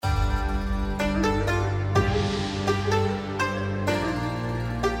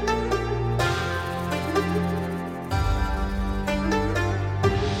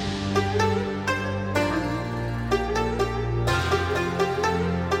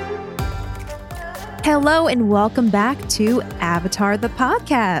Hello and welcome back to Avatar the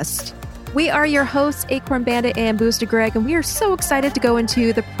Podcast. We are your hosts, Acorn Bandit and Booster Greg, and we are so excited to go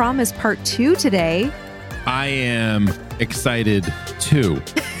into The Promise Part 2 today. I am excited too.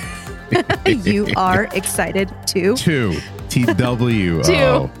 You are excited too? Two. TWO.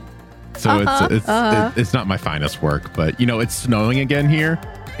 Two. So it's not my finest work, but you know, it's snowing again here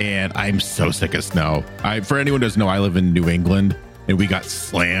and I'm so sick of snow. For anyone who doesn't know, I live in New England and we got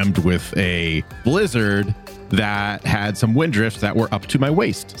slammed with a blizzard that had some wind drifts that were up to my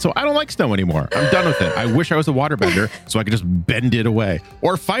waist. So I don't like snow anymore. I'm done with it. I wish I was a waterbender so I could just bend it away.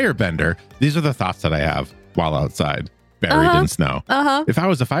 Or firebender. These are the thoughts that I have while outside, buried in snow. If I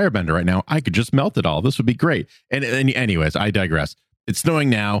was a firebender right now, I could just melt it all. This would be great. And anyways, I digress. It's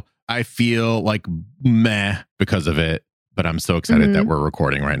snowing now. I feel like meh because of it, but I'm so excited that we're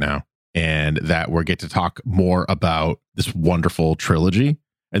recording right now and that we get to talk more about this wonderful trilogy.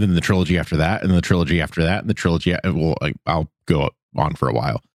 And then the trilogy after that, and then the trilogy after that, and the trilogy. Well, I'll go on for a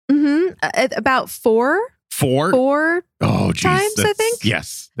while. About four Oh, geez, times, I think.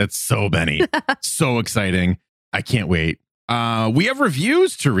 Yes, that's so many. So exciting. I can't wait. We have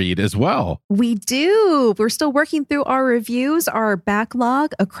reviews to read as well. We do. We're still working through our reviews, our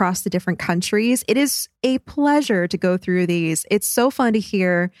backlog across the different countries. It is a pleasure to go through these. It's so fun to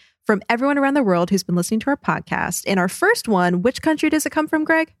hear from everyone around the world who's been listening to our podcast. And our first one, which country does it come from,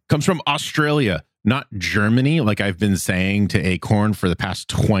 Greg? Comes from Australia, not Germany, like I've been saying to Acorn for the past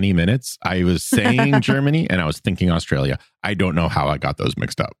 20 minutes. I was saying Germany and I was thinking Australia. I don't know how I got those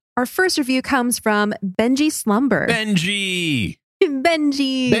mixed up. Our first review comes from Benji Slumber. Benji,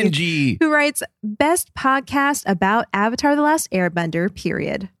 who writes, best podcast about Avatar The Last Airbender,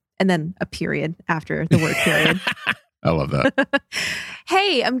 period. And then a period after the word period. I love that.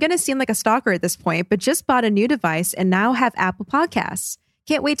 Hey, I'm going to seem like a stalker at this point, but just bought a new device and now have Apple Podcasts.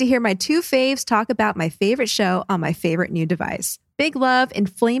 Can't wait to hear my two faves talk about my favorite show on my favorite new device. Big love and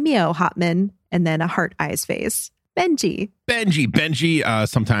Flamio Hotman, and then a heart eyes face. Benji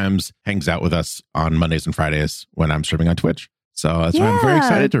sometimes hangs out with us on Mondays and Fridays when I'm streaming on Twitch. So that's why I'm very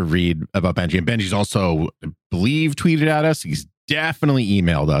excited to read about Benji. And Benji's also, I believe, tweeted at us. He's definitely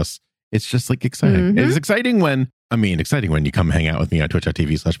emailed us. It's just like exciting. It's exciting when you come hang out with me on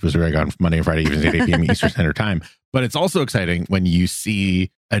twitch.tv/BoozerGreg on Monday and Friday evenings at 8 p.m. Eastern Standard Time. But it's also exciting when you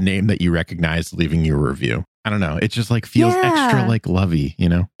see a name that you recognize leaving you a review. I don't know. It just like feels extra like lovey, you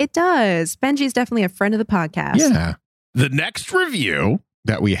know? It does. Benji's definitely a friend of the podcast. Yeah. The next review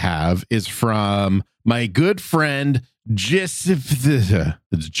that we have is from my good friend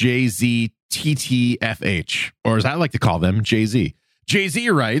JZTTFH, or as I like to call them, JZ.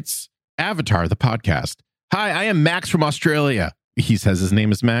 JZ writes, Avatar the Podcast. Hi, I am Max from Australia. He says his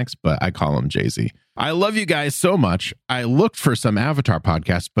name is Max, but I call him JZ. I love you guys so much. I looked for some Avatar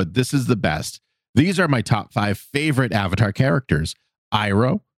podcasts, but this is the best. These are my top 5 favorite Avatar characters: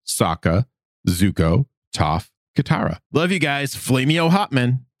 Iroh, Sokka, Zuko, Toph, Katara. Love you guys. Flamio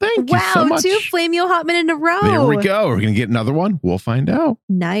Hotman. Thank you so much. 2 Flamio Hotman in a row. There we go. We're going to get another one. We'll find out.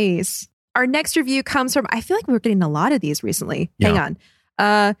 Nice. Our next review comes from, I feel like we're getting a lot of these recently. Yeah. Hang on.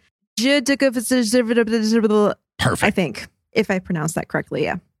 Perfect. I think, if I pronounce that correctly.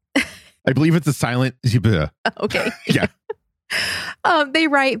 Yeah. I believe it's a silent. Okay. Yeah. They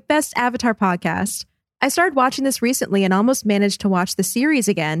write, best Avatar podcast. I started watching this recently and almost managed to watch the series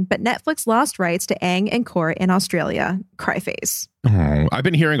again, but Netflix lost rights to Aang and Korra in Australia. Cry face. Oh, I've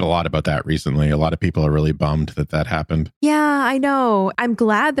been hearing a lot about that recently. A lot of people are really bummed that happened. Yeah, I know. I'm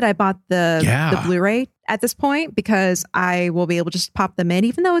glad that I bought the Blu-ray at this point because I will be able to just pop them in,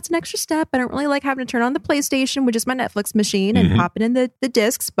 even though it's an extra step. I don't really like having to turn on the PlayStation, which is my Netflix machine, and pop it in the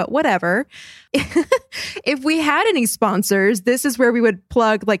discs, but whatever. If we had any sponsors, this is where we would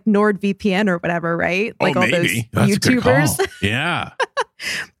plug like NordVPN or whatever, right? Like all those That's YouTubers. A good call. Yeah.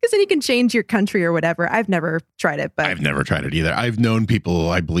 Because then you can change your country or whatever. I've never tried it, but I've never tried it either. I've known people,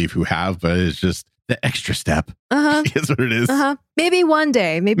 I believe, who have, but it's just the extra step. Is what it is. Maybe one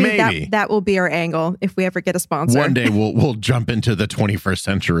day. Maybe that will be our angle if we ever get a sponsor. One day we'll jump into the 21st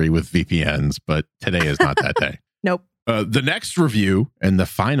century with VPNs, but today is not that day. Nope. The next review and the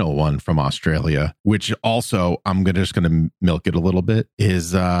final one from Australia, which also I'm just going to milk it a little bit,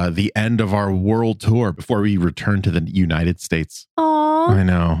 is the end of our world tour before we return to the United States. Aww. I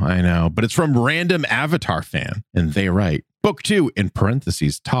know. But it's from Random Avatar Fan, and they write, Book 2, in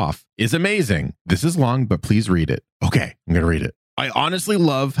parentheses, Toph, is amazing. This is long, but please read it. Okay, I'm going to read it. I honestly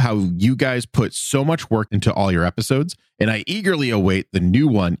love how you guys put so much work into all your episodes, and I eagerly await the new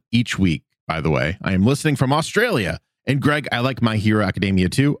one each week. By the way, I am listening from Australia. And Greg, I like My Hero Academia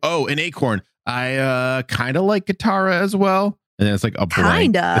too. Oh, and Acorn, I kind of like Katara as well. And then it's like a blank.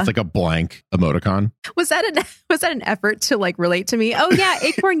 Kinda. It's like a blank emoticon. Was that an effort to like relate to me? Oh yeah,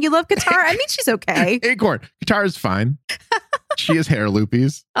 Acorn, you love Qatar. I mean, she's okay. Acorn, Qatar is fine. She has hair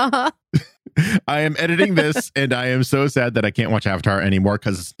loopies. Uh-huh. I am editing this and I am so sad that I can't watch Avatar anymore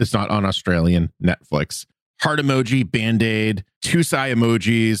because it's not on Australian Netflix. Heart emoji, Band-Aid, 2 sigh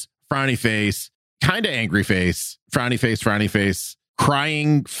emojis, frowny face, kind of angry face, frowny face,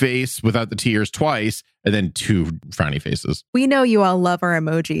 crying face without the tears twice, and then 2 frowny faces. We know you all love our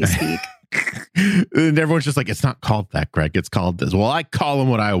emoji speak. And everyone's just like, it's not called that, Greg. It's called this. Well, I call them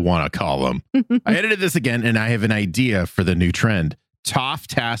what I want to call them. I edited this again and I have an idea for the new trend.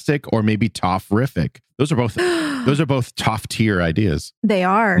 Toff-tastic or maybe toff-rific. Those are both top tier ideas. They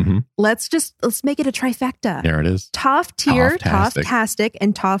are. Mm-hmm. Let's make it a trifecta. There it is. Toff tier, toff-tastic,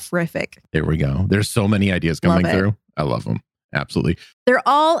 and toff-rific. There we go. There's so many ideas coming through. I love them. Absolutely. They're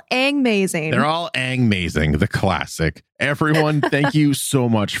all ang-mazing. They're all ang-mazing, the classic. Everyone, thank you so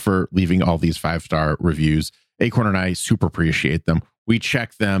much for leaving all these 5-star reviews. Acorn and I super appreciate them. We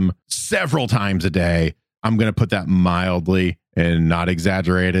check them several times a day. I'm going to put that mildly and not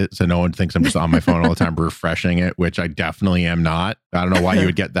exaggerate it so no one thinks I'm just on my phone all the time refreshing it, which I definitely am not. I don't know why you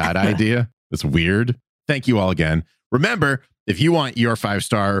would get that idea. It's weird. Thank you all again. Remember, if you want your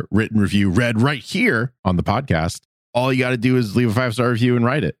 5-star written review read right here on the podcast, all you got to do is leave a 5-star review and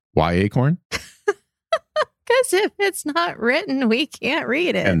write it. Why, Acorn? Because if it's not written, we can't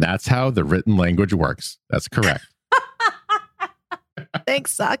read it. And that's how the written language works. That's correct.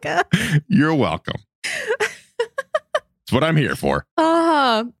 Thanks, Sokka. You're welcome. It's what I'm here for.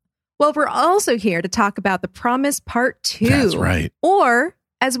 Well, we're also here to talk about The Promise Part 2. That's right. Or,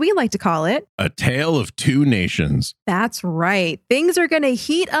 as we like to call it, A Tale of Two Nations. That's right. Things are going to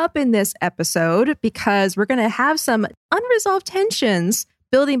heat up in this episode because we're going to have some unresolved tensions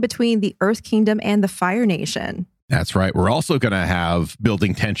building between the Earth Kingdom and the Fire Nation. That's right. We're also going to have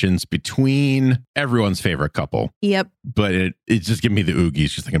building tensions between everyone's favorite couple. Yep. But it just gave me the oogies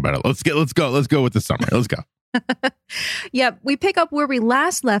just thinking about it. Let's go with the summary. Let's go. Yep. We pick up where we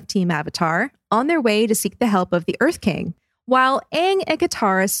last left Team Avatar on their way to seek the help of the Earth King. While Aang and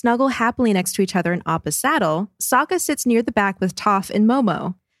Katara snuggle happily next to each other in Appa's saddle, Sokka sits near the back with Toph and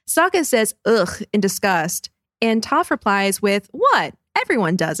Momo. Sokka says, ugh, in disgust. And Toph replies with, what?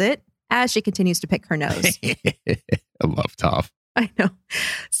 Everyone does it, as she continues to pick her nose. I love Toph. I know.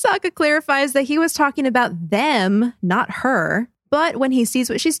 Sokka clarifies that he was talking about them, not her. But when he sees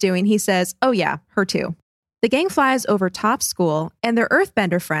what she's doing, he says, oh yeah, her too. The gang flies over Toph's school, and their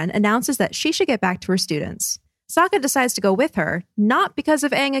earthbender friend announces that she should get back to her students. Sokka decides to go with her, not because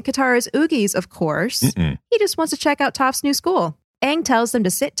of Aang and Katara's oogies, of course. He just wants to check out Toph's new school. Aang tells them to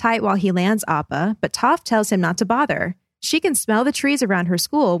sit tight while he lands Appa, but Toph tells him not to bother. She can smell the trees around her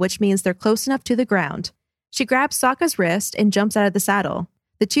school, which means they're close enough to the ground. She grabs Sokka's wrist and jumps out of the saddle.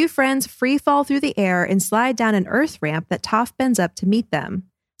 The two friends free fall through the air and slide down an earth ramp that Toph bends up to meet them.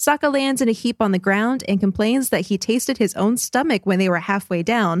 Sokka lands in a heap on the ground and complains that he tasted his own stomach when they were halfway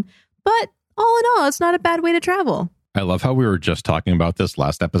down, but all in all, it's not a bad way to travel. I love how we were just talking about this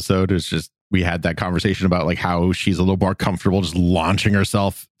last episode. It's just, we had that conversation about like how she's a little more comfortable just launching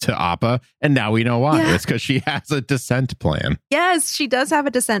herself to Appa. And now we know why. Yeah. It's because she has a descent plan. Yes, she does have a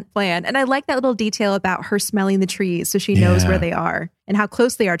descent plan. And I like that little detail about her smelling the trees so she knows where they are and how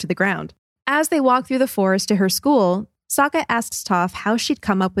close they are to the ground. As they walk through the forest to her school, Sokka asks Toph how she'd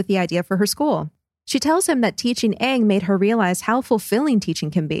come up with the idea for her school. She tells him that teaching Aang made her realize how fulfilling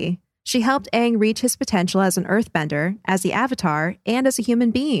teaching can be. She helped Aang reach his potential as an earthbender, as the Avatar, and as a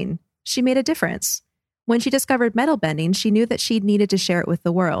human being. She made a difference. When she discovered metal bending, she knew that she needed to share it with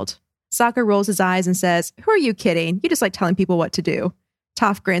the world. Sokka rolls his eyes and says, who are you kidding? You just like telling people what to do.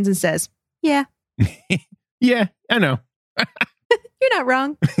 Toph grins and says, yeah. Yeah, I know. You're not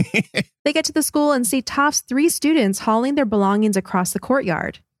wrong. They get to the school and see Toph's 3 students hauling their belongings across the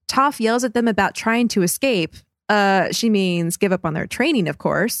courtyard. Toph yells at them about trying to escape. She means give up on their training, of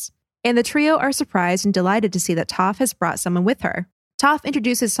course. And the trio are surprised and delighted to see that Toph has brought someone with her. Toph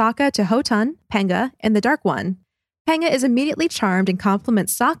introduces Sokka to Hotun, Penga, and the Dark One. Penga is immediately charmed and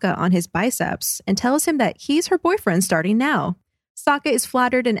compliments Sokka on his biceps and tells him that he's her boyfriend starting now. Sokka is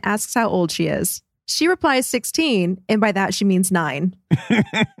flattered and asks how old she is. She replies 16, and by that she means 9.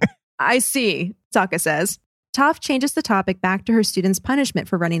 I see, Sokka says. Toph changes the topic back to her students' punishment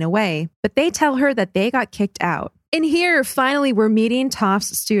for running away, but they tell her that they got kicked out. And here, finally, we're meeting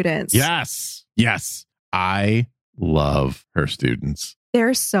Toph's students. Yes. I love her students.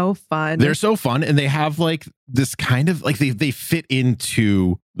 They're so fun. They're so fun, and they have like this kind of like they fit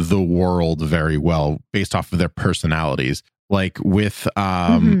into the world very well based off of their personalities. Like with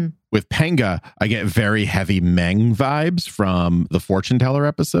With Penga, I get very heavy Meng vibes from the Fortune Teller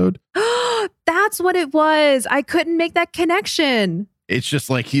episode. That's what it was. I couldn't make that connection. It's just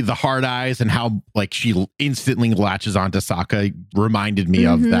like the hard eyes and how like she instantly latches onto Sokka reminded me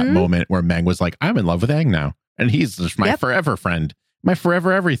of that moment where Meng was like, I'm in love with Aang now. And he's just my forever friend, my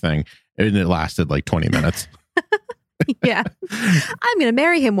forever everything. And it lasted like 20 minutes. Yeah. I'm going to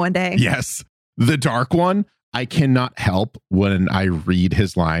marry him one day. Yes. The Dark One. I cannot help when I read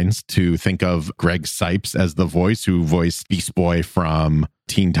his lines to think of Greg Sipes as the voice who voiced Beast Boy from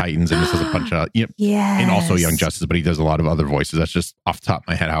Teen Titans. And this is a bunch of, yes. And also Young Justice, but he does a lot of other voices. That's just off the top of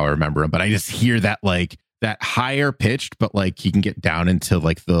my head how I remember him. But I just hear that like that higher pitched, but like he can get down into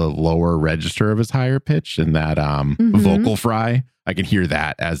like the lower register of his higher pitch and that vocal fry. I can hear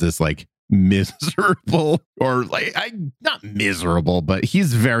that as this like miserable or like not miserable, but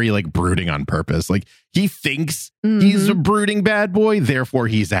he's very like brooding on purpose. Like he thinks he's a brooding bad boy, therefore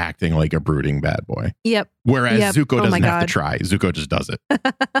he's acting like a brooding bad boy. Yep. Whereas Zuko doesn't have to try. Zuko just does it.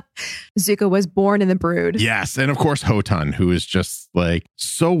 Zuko was born in the brood. Yes. And of course Hotun, who is just like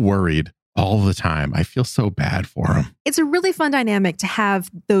so worried all the time. I feel so bad for him. It's a really fun dynamic to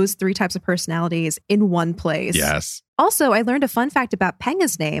have those three types of personalities in one place. Yes. Also, I learned a fun fact about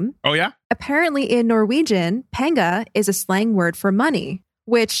Penga's name. Oh, yeah? Apparently in Norwegian, Penga is a slang word for money,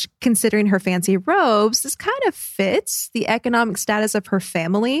 which, considering her fancy robes, this kind of fits the economic status of her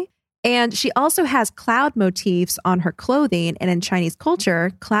family. And she also has cloud motifs on her clothing. And in Chinese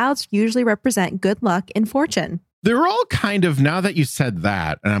culture, clouds usually represent good luck and fortune. They're all kind of, now that you said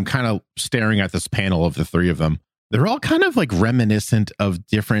that, and I'm kind of staring at this panel of the three of them, they're all kind of like reminiscent of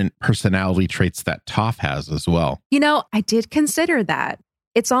different personality traits that Toph has as well. You know, I did consider that.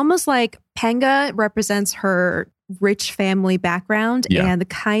 It's almost like Penga represents her rich family background and the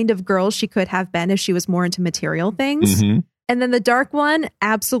kind of girl she could have been if she was more into material things. And then the Dark One,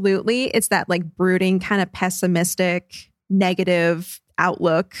 absolutely. It's that like brooding, kind of pessimistic, negative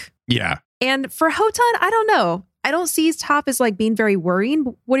outlook. Yeah. And for Hotun, I don't know. I don't see Toph as like being very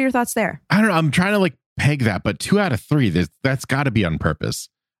worrying. What are your thoughts there? I don't know. I'm trying to like peg that, but 2 out of 3, that's got to be on purpose.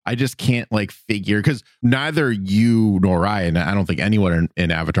 I just can't like figure, because neither you nor I, and I don't think anyone in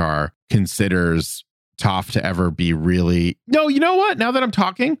Avatar considers Toph to ever be really. No, you know what? Now that I'm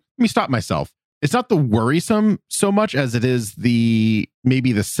talking, let me stop myself. It's not the worrisome so much as it is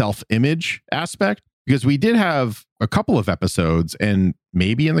maybe the self-image aspect. Because we did have a couple of episodes, and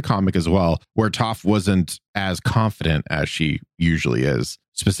maybe in the comic as well, where Toph wasn't as confident as she usually is,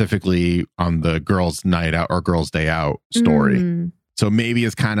 specifically on the girls' night out or girls' day out story. So maybe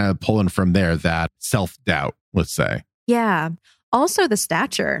it's kind of pulling from there, that self-doubt, let's say. Yeah. Also the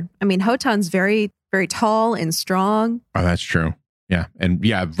stature. I mean, Hotun's very, very tall and strong. Oh, that's true. Yeah. And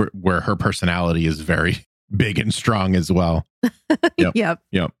yeah, where her personality is very big and strong as well. Yep.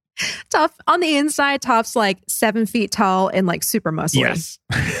 Toph on the inside, Toph's like 7 feet tall and like super muscly. Yes.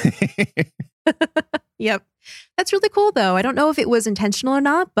 Yep. That's really cool though. I don't know if it was intentional or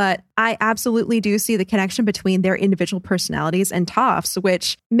not, but I absolutely do see the connection between their individual personalities and Toph's,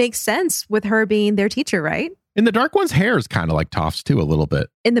 which makes sense with her being their teacher, right? And the Dark One's hair is kind of like Toph's too, a little bit.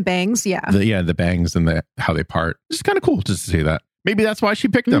 In the bangs, yeah. The bangs and how they part. It's kind of cool just to see that. Maybe that's why she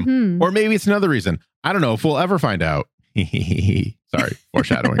picked them. Or maybe it's another reason. I don't know if we'll ever find out. Sorry,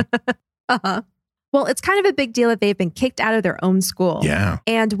 foreshadowing. Well, it's kind of a big deal that they've been kicked out of their own school. Yeah.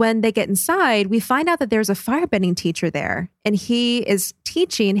 And when they get inside, we find out that there's a firebending teacher there. And he is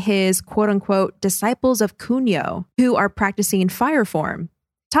teaching his quote unquote disciples of Kunio who are practicing fire form.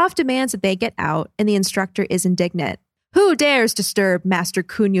 Toph demands that they get out, and the instructor is indignant. Who dares disturb Master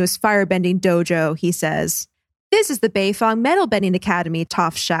Kunio's firebending dojo, he says. This is the Beifong Metal Bending Academy,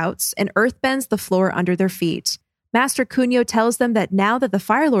 Toph shouts, and earthbends the floor under their feet. Master Kunio tells them that now that the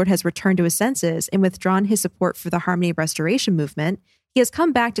Fire Lord has returned to his senses and withdrawn his support for the Harmony Restoration movement, he has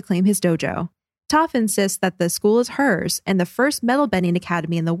come back to claim his dojo. Toph insists that the school is hers and the first metal bending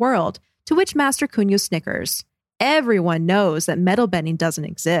academy in the world, to which Master Kunio snickers. Everyone knows that metal bending doesn't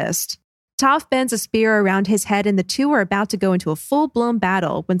exist. Toph bends a spear around his head, and the two are about to go into a full-blown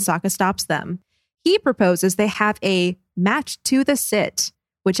battle when Sokka stops them. He proposes they have a match to the sit.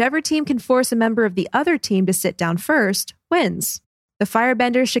 Whichever team can force a member of the other team to sit down first wins. The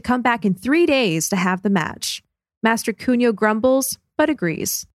firebenders should come back in 3 days to have the match. Master Kunio grumbles, but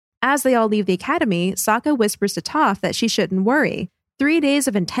agrees. As they all leave the academy, Sokka whispers to Toph that she shouldn't worry. 3 days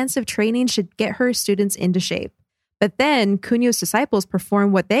of intensive training should get her students into shape. But then Kunio's disciples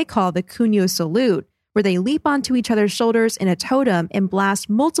perform what they call the Kunio salute, where they leap onto each other's shoulders in a totem and blast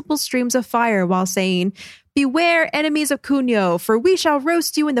multiple streams of fire while saying, "Beware, enemies of Kunio, for we shall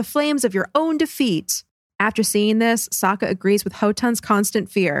roast you in the flames of your own defeat." After seeing this, Sokka agrees with Hotun's constant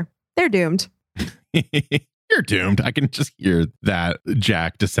fear. they're doomed. You're doomed. I can just hear that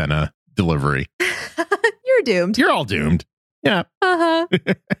Jack DeSena delivery. You're doomed. You're all doomed. Yeah. Uh-huh.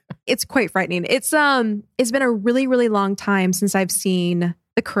 It's quite frightening. It's been a really, really long time since I've seen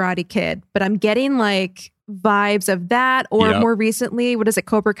The Karate Kid, but I'm getting like vibes of that, or more recently, what is it,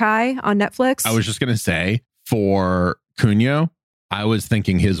 Cobra Kai on Netflix? I was just going to say, for Cunyo, I was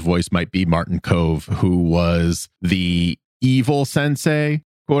thinking his voice might be Martin Kove, who was the evil sensei,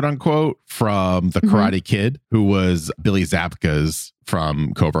 quote unquote, from The Karate Kid, who was Billy Zabka's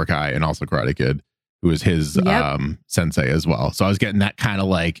from Cobra Kai and also Karate Kid, who was his sensei as well. So I was getting that kind of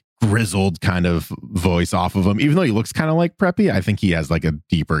like grizzled kind of voice off of him. Even though he looks kind of like preppy, I think he has like a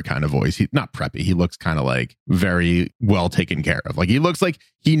deeper kind of voice. Not preppy. He looks kind of like very well taken care of. Like he looks like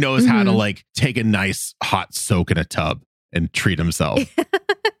he knows how to like take a nice hot soak in a tub and treat himself.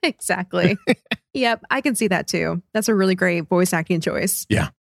 Exactly. Yep, I can see that too. That's a really great voice acting choice. Yeah.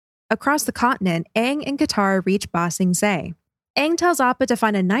 Across the continent, Aang and Katara reach Ba Sing Se. Aang tells Appa to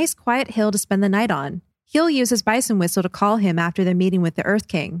find a nice quiet hill to spend the night on. He'll use his bison whistle to call him after their meeting with the Earth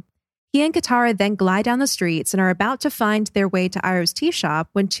King. He and Katara then glide down the streets and are about to find their way to Iroh's tea shop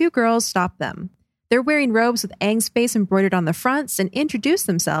when two girls stop them. They're wearing robes with Aang's face embroidered on the fronts and introduce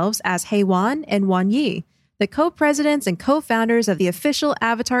themselves as Hye-Wan and Wan Yi, the co-presidents and co-founders of the official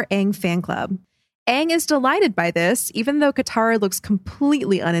Avatar Aang fan club. Aang is delighted by this, even though Katara looks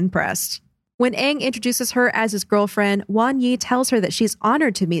completely unimpressed. When Aang introduces her as his girlfriend, Wan Yi tells her that she's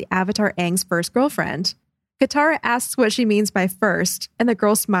honored to meet Avatar Aang's first girlfriend. Katara asks what she means by first, and the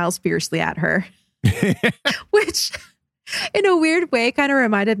girl smiles fiercely at her. Which, in a weird way, kind of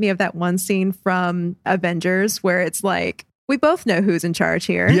reminded me of that one scene from Avengers where it's like, we both know who's in charge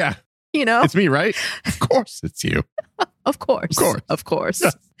here. Yeah. You know? It's me, right? Of course it's you. Of course. Of course. Of course.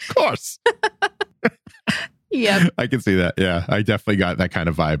 Yes, of course. Yep. I can see that. Yeah, I definitely got that kind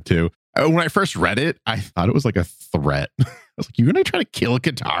of vibe too. When I first read it, I thought it was like a threat. I was like, you're going to try to kill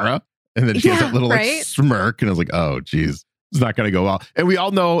Katara? And then she has that little like smirk. And I was like, oh, geez, it's not going to go well. And we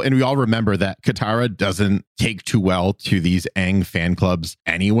all know and we all remember that Katara doesn't take too well to these Aang fan clubs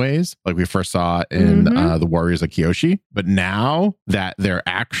anyways. Like we first saw in the Warriors of Kyoshi. But now that they're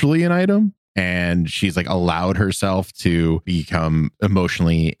actually an item and she's like allowed herself to become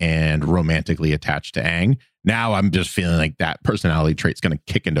emotionally and romantically attached to Aang, now I'm just feeling like that personality trait's going to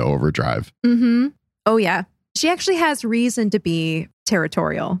kick into overdrive. Mm-hmm. Oh, yeah. She actually has reason to be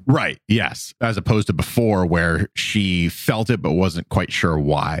territorial. Right. Yes. As opposed to before where she felt it but wasn't quite sure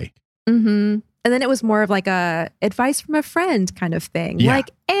why. Mm-hmm. And then it was more of like a advice from a friend kind of thing. Yeah.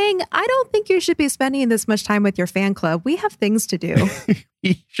 Like, Aang, I don't think you should be spending this much time with your fan club. We have things to do.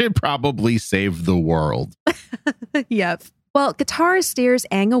 He should probably save the world. Yep. Well, Katara steers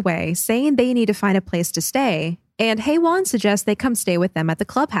Aang away, saying they need to find a place to stay. And Hye-Wan suggests they come stay with them at the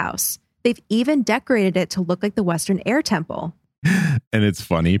clubhouse. They've even decorated it to look like the Western Air Temple. And it's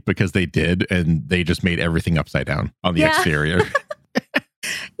funny because they did, and they just made everything upside down on the exterior.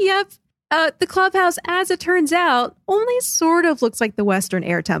 Yep. The clubhouse, as it turns out, only sort of looks like the Western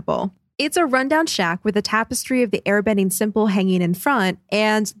Air Temple. It's a rundown shack with a tapestry of the airbending symbol hanging in front,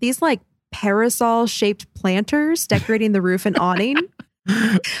 and these like parasol-shaped planters decorating the roof and awning.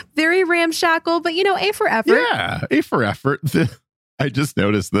 Very ramshackle, but you know, A for effort. Yeah, A for effort. I just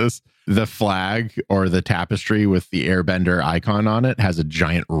noticed this. The flag or the tapestry with the airbender icon on it has a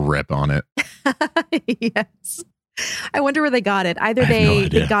giant rip on it. Yes. I wonder where they got it. Either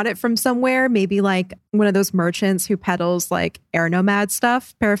they got it from somewhere, maybe like one of those merchants who peddles like Air Nomad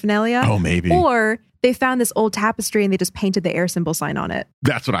stuff, paraphernalia. Oh, maybe. Or they found this old tapestry and they just painted the air symbol sign on it.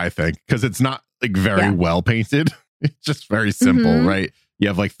 That's what I think. Because it's not like very well painted. It's just very simple, right? You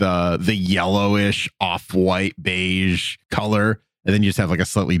have like the yellowish, off-white, beige color. And then you just have like a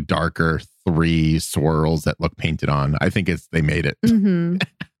slightly darker 3 swirls that look painted on. I think they made it. Mm-hmm.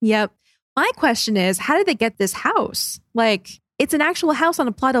 Yep. My question is, how did they get this house? Like, it's an actual house on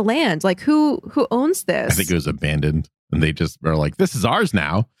a plot of land. Like, who owns this? I think it was abandoned. And they just are like, this is ours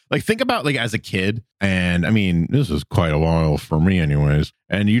now. Like, think about like as a kid. And I mean, this was quite a while for me anyways.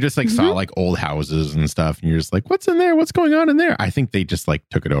 And you just like saw like old houses and stuff. And you're just like, what's in there? What's going on in there? I think they just like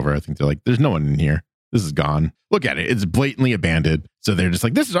took it over. I think they're like, there's no one in here. This is gone. Look at it. It's blatantly abandoned. So they're just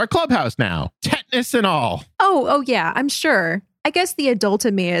like, this is our clubhouse now. Tetanus and all. Oh, yeah, I'm sure. I guess the adult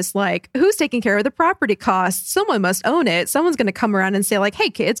in me is like, who's taking care of the property costs? Someone must own it. Someone's going to come around and say like, hey,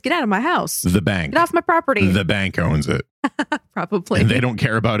 kids, get out of my house. The bank. Get off my property. The bank owns it. Probably. And they don't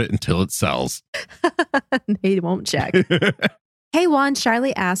care about it until it sells. They won't check. Hye-Wan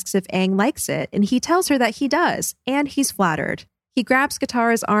shyly asks if Aang likes it, and he tells her that he does, and he's flattered. He grabs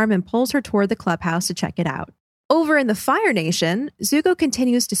Katara's arm and pulls her toward the clubhouse to check it out. Over in the Fire Nation, Zuko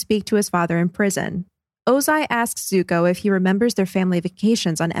continues to speak to his father in prison. Ozai asks Zuko if he remembers their family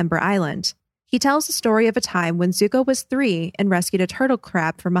vacations on Ember Island. He tells the story of a time when Zuko was 3 and rescued a turtle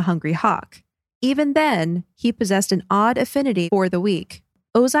crab from a hungry hawk. Even then, he possessed an odd affinity for the weak.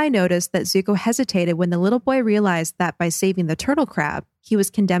 Ozai noticed that Zuko hesitated when the little boy realized that by saving the turtle crab, he was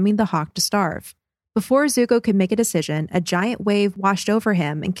condemning the hawk to starve. Before Zuko could make a decision, a giant wave washed over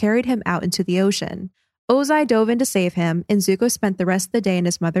him and carried him out into the ocean. Ozai dove in to save him, and Zuko spent the rest of the day in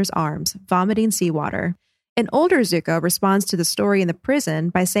his mother's arms, vomiting seawater. An older Zuko responds to the story in the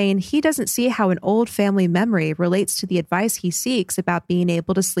prison by saying he doesn't see how an old family memory relates to the advice he seeks about being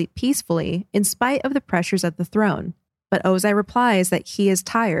able to sleep peacefully in spite of the pressures of the throne. But Ozai replies that he is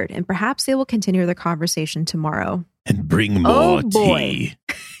tired and perhaps they will continue the conversation tomorrow. And bring more tea.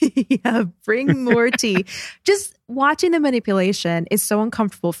 Yeah, bring more tea. Just watching the manipulation is so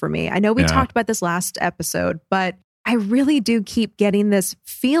uncomfortable for me. I know we talked about this last episode, but I really do keep getting this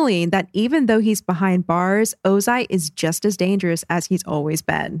feeling that even though he's behind bars, Ozai is just as dangerous as he's always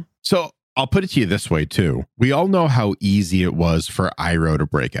been. So I'll put it to you this way, too. We all know how easy it was for Iroh to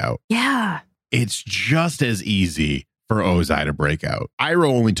break out. Yeah. It's just as easy for Ozai to break out.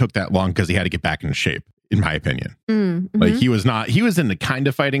 Iroh only took that long because he had to get back into shape, in my opinion. Like he was in the kind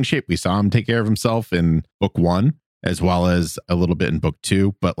of fighting shape. We saw him take care of himself in book 1, as well as a little bit in book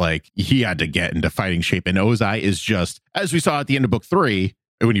 2. But like he had to get into fighting shape. And Ozai is just, as we saw at the end of book 3,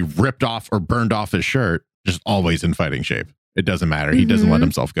 when he ripped off or burned off his shirt, just always in fighting shape. It doesn't matter. He doesn't let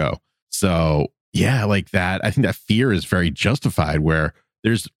himself go. So yeah, like that. I think that fear is very justified, where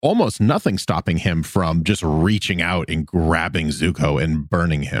there's almost nothing stopping him from just reaching out and grabbing Zuko and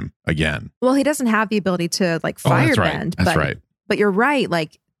burning him again. Well, he doesn't have the ability to like firebend. That's right. But you're right.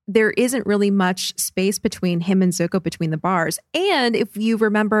 Like there isn't really much space between him and Zuko between the bars. And if you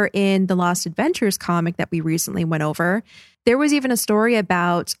remember in the Lost Adventures comic that we recently went over, there was even a story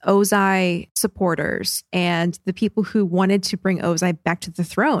about Ozai supporters and the people who wanted to bring Ozai back to the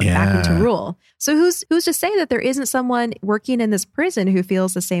throne, back into rule. So who's to say that there isn't someone working in this prison who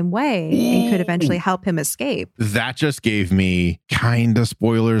feels the same way and could eventually help him escape? That just gave me kind of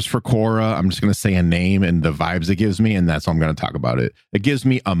spoilers for Korra. I'm just going to say a name and the vibes it gives me, and that's how I'm going to talk about it. It gives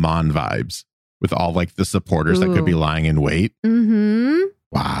me Amon vibes with all like the supporters that could be lying in wait.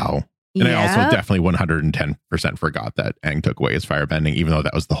 Wow. And I also definitely 110% forgot that Aang took away his firebending, even though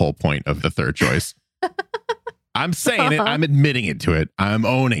that was the whole point of the third choice. I'm saying it. I'm admitting it to it. I'm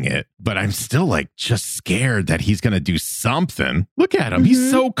owning it. But I'm still like just scared that he's going to do something. Look at him. He's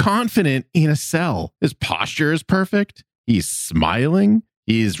so confident in a cell. His posture is perfect. He's smiling.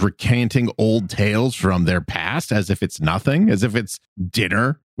 He's recanting old tales from their past as if it's nothing, as if it's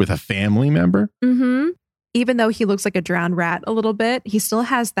dinner with a family member. Even though he looks like a drowned rat a little bit, he still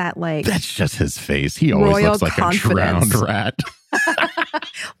has that like... That's just his face. He always looks like a drowned rat.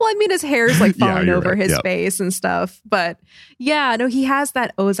 Well, I mean, his hair's like falling over his face and stuff. But yeah, no, he has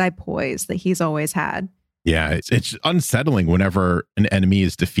that Ozai poise that he's always had. Yeah, it's unsettling whenever an enemy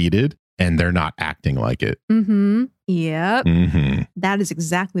is defeated and they're not acting like it. Yep. That is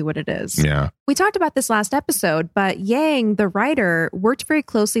exactly what it is. Yeah. We talked about this last episode, but Yang, the writer, worked very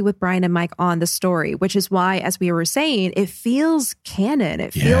closely with Brian and Mike on the story, which is why, as we were saying, it feels canon.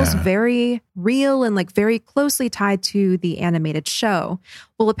 It feels very real and like very closely tied to the animated show.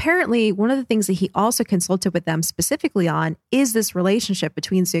 Well, apparently, one of the things that he also consulted with them specifically on is this relationship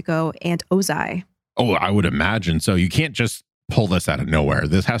between Zuko and Ozai. Oh, I would imagine so. You can't just pull this out of nowhere.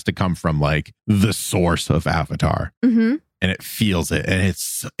 This has to come from like the source of Avatar. And it feels it. And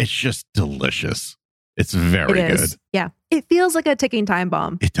it's just delicious. It's very good. Yeah. It feels like a ticking time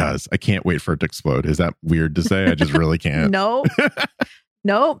bomb. It does. I can't wait for it to explode. Is that weird to say? I just really can't. No,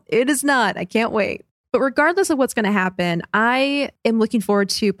 it is not. I can't wait. But regardless of what's going to happen, I am looking forward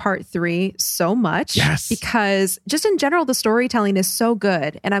to part 3 so much. Yes. Because just in general, the storytelling is so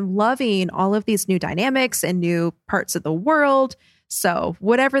good. And I'm loving all of these new dynamics and new parts of the world. So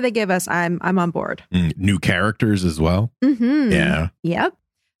whatever they give us, I'm on board. New characters as well. Yeah. Yep.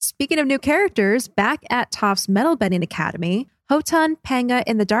 Speaking of new characters, back at Toph's Metal Bending Academy, Hotun, Panga,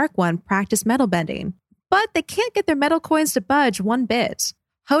 and the Dark One practice metal bending. But they can't get their metal coins to budge one bit.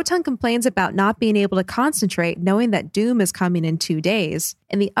 Hotun complains about not being able to concentrate knowing that Doom is coming in 2 days,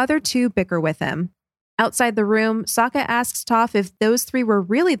 and the other two bicker with him. Outside the room, Sokka asks Toph if those 3 were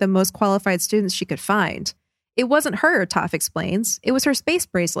really the most qualified students she could find. It wasn't her, Toph explains. It was her space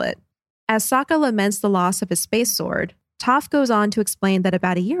bracelet. As Sokka laments the loss of his space sword, Toph goes on to explain that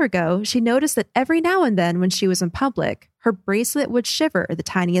about a year ago, she noticed that every now and then when she was in public, her bracelet would shiver the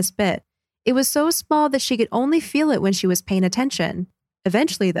tiniest bit. It was so small that she could only feel it when she was paying attention.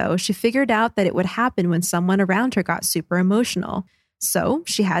 Eventually, though, she figured out that it would happen when someone around her got super emotional. So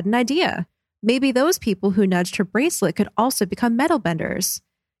she had an idea. Maybe those people who nudged her bracelet could also become metal benders.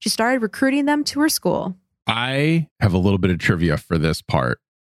 She started recruiting them to her school. I have a little bit of trivia for this part,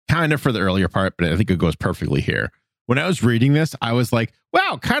 kind of for the earlier part, but I think it goes perfectly here. When I was reading this, I was like,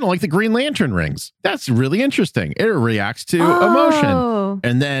 wow, kind of like the Green Lantern rings. That's really interesting. It reacts to emotion.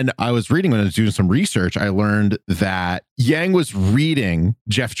 And then I was reading, when I was doing some research, I learned that Yang was reading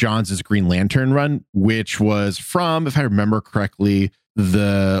Geoff Johns' Green Lantern run, which was from, if I remember correctly,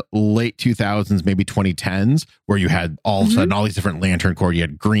 the late 2000s, maybe 2010s, where you had all of a sudden all these different Lantern Corps. You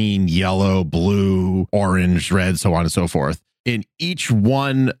had green, yellow, blue, orange, red, so on and so forth. And each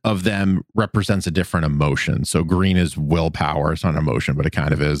one of them represents a different emotion. So green is willpower. It's not an emotion, but it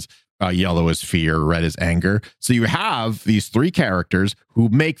kind of is. Yellow is fear. Red is anger. So you have these three characters who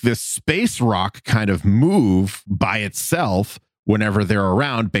make this space rock kind of move by itself whenever they're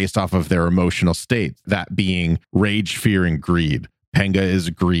around based off of their emotional state. That being rage, fear, and greed. Penga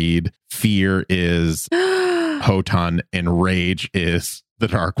is greed. Fear is Hotan. And rage is the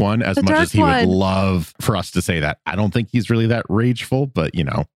Dark One, as much as he would love for us to say that. I don't think he's really that rageful, but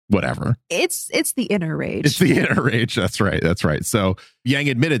whatever. It's the inner rage. It's the inner rage. That's right. That's right. So Yang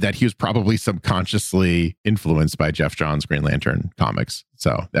admitted that he was probably subconsciously influenced by Geoff Johns' Green Lantern comics.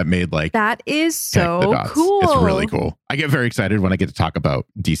 So that made that is so cool. It's really cool. I get very excited when I get to talk about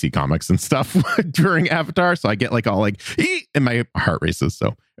DC comics and stuff during Avatar. So I get all and my heart races.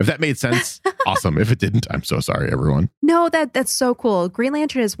 So if that made sense, awesome. If it didn't, I'm so sorry, everyone. No, that's so cool. Green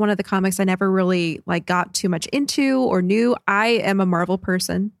Lantern is one of the comics I never really got too much into or knew. I am a Marvel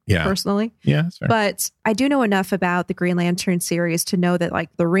person personally. Yeah, that's fair. But I do know enough about the Green Lantern series to know that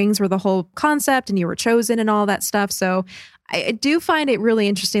the rings were the whole concept and you were chosen and all that stuff. So I do find it really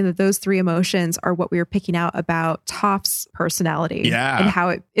interesting that those three emotions are what we were picking out about Toph's personality. Yeah. And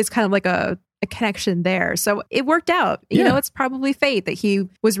how it's kind of like a connection there. So it worked out. You know, it's probably fate that he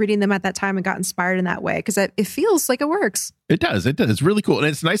was reading them at that time and got inspired in that way, because it feels like it works. It does. It does. It's really cool. And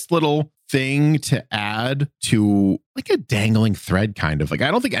it's a nice little thing to add to a dangling thread, kind of. I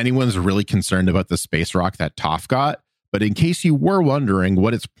don't think anyone's really concerned about the space rock that Toph got. But in case you were wondering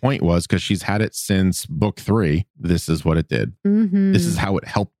what its point was, because she's had it since book 3, this is what it did. Mm-hmm. This is how it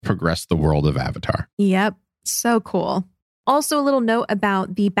helped progress the world of Avatar. Yep. So cool. Also, a little note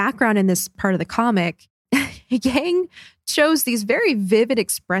about the background in this part of the comic. Yang shows these very vivid,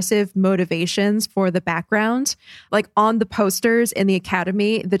 expressive motivations for the background. On the posters in the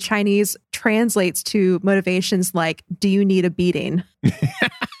academy, the Chinese translates to motivations like, "Do you need a beating?"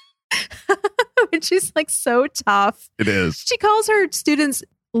 Which is so tough. It is. She calls her students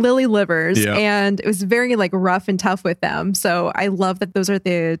lily livers, and it was very rough and tough with them. So I love that those are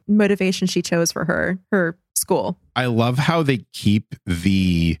the motivations she chose for her school. I love how they keep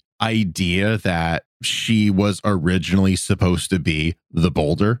the idea that she was originally supposed to be the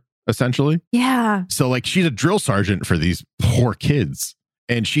boulder, essentially. Yeah. So she's a drill sergeant for these poor kids,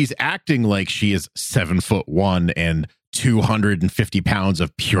 and she's acting like she is 7'1" and 250 pounds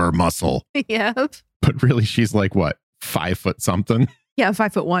of pure muscle. Yep. But really, she's what, 5 foot something? Yeah,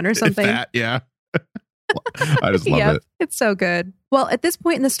 5'1" or something. If that, yeah. I just love it. It's so good. Well, at this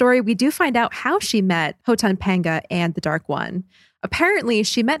point in the story, we do find out how she met Hotan Penga and the Dark One. Apparently,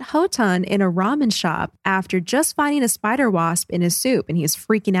 she met Hotan in a ramen shop after just finding a spider wasp in his soup, and he's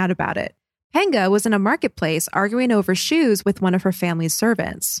freaking out about it. Penga was in a marketplace arguing over shoes with one of her family's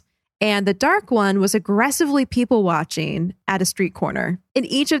servants. And the Dark One was aggressively people watching at a street corner. In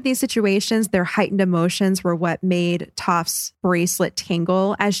each of these situations, their heightened emotions were what made Toph's bracelet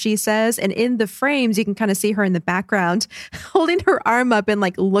tingle, as she says. And in the frames, you can kind of see her in the background holding her arm up and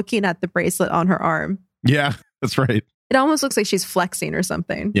looking at the bracelet on her arm. Yeah, that's right. It almost looks like she's flexing or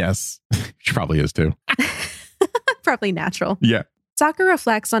something. Yes, she probably is too. Probably natural. Yeah. Sokka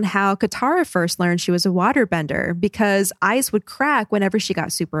reflects on how Katara first learned she was a waterbender because ice would crack whenever she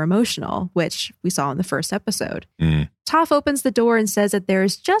got super emotional, which we saw in the first episode. Toph opens the door and says that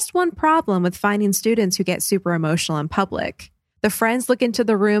there's just one problem with finding students who get super emotional in public. The friends look into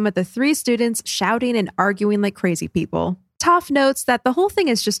the room at the 3 students shouting and arguing like crazy people. Toph notes that the whole thing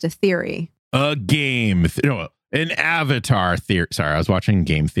is just a theory. A game. An Avatar theory. Sorry, I was watching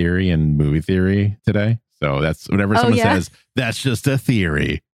Game Theory and Movie Theory today. So that's whenever someone says, that's just a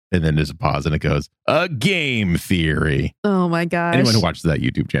theory. And then there's a pause and it goes, a game theory. Oh my gosh. Anyone who watches that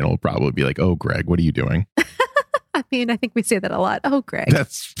YouTube channel will probably be like, oh, Greg, what are you doing? I mean, I think we say that a lot. Oh, Greg.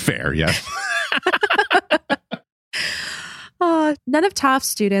 That's fair. Yes. None of Toph's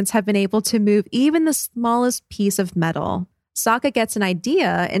students have been able to move even the smallest piece of metal. Sokka gets an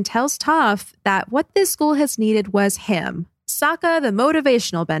idea and tells Toph that what this school has needed was him. Sokka, the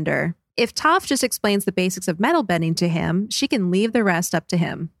motivational bender. If Toph just explains the basics of metal bending to him, she can leave the rest up to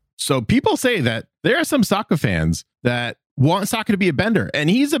him. So people say that there are some Sokka fans that want Sokka to be a bender, and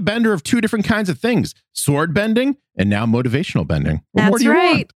he's a bender of two different kinds of things: sword bending and now motivational bending. What more do you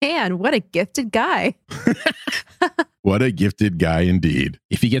want? And what a gifted guy. What a gifted guy indeed.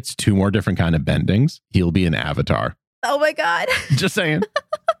 If he gets two more different kind of bendings, he'll be an avatar. Oh my God. Just saying.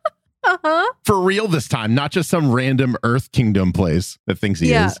 For real this time, not just some random Earth Kingdom place that thinks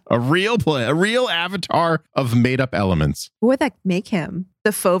he is. A real avatar of made up elements. What would that make him? The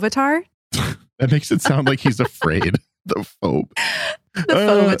Fovatar? That makes it sound like he's afraid. The phobe. The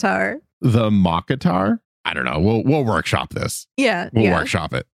Fovatar. The Makatar? I don't know. We'll workshop this. We'll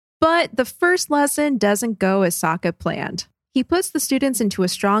workshop it. But the first lesson doesn't go as Sokka planned. He puts the students into a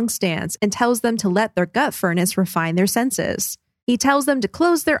strong stance and tells them to let their gut furnace refine their senses. He tells them to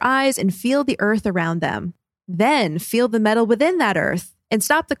close their eyes and feel the earth around them. Then feel the metal within that earth and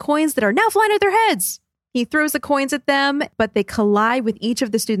stop the coins that are now flying at their heads. He throws the coins at them, but they collide with each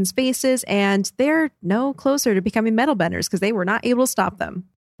of the students' faces, and they're no closer to becoming metal benders because they were not able to stop them.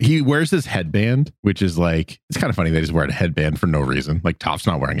 He wears this headband, which is like, it's kind of funny that he's wearing a headband for no reason. Like Toph's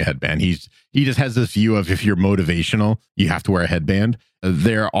not wearing a headband. He just has this view of if you're motivational, you have to wear a headband.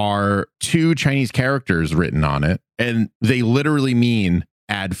 There are two Chinese characters written on it, and they literally mean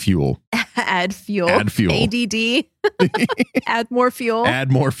add fuel. Add fuel. Add fuel. ADD. Add more fuel.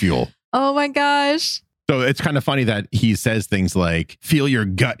 Add more fuel. Oh my gosh. So it's kind of funny that he says things like feel your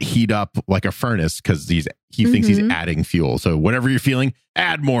gut heat up like a furnace because he thinks he's adding fuel. So whatever you're feeling,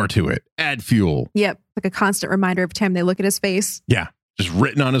 add more to it. Add fuel. Yep. Like a constant reminder every time they look at his face. Yeah. Just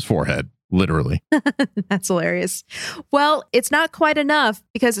written on his forehead, literally. That's hilarious. Well, it's not quite enough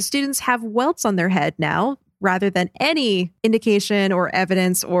because the students have welts on their head now rather than any indication or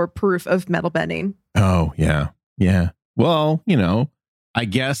evidence or proof of metal bending. Oh, yeah. Yeah. Well, I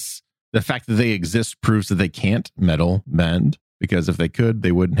guess the fact that they exist proves that they can't metal bend, because if they could,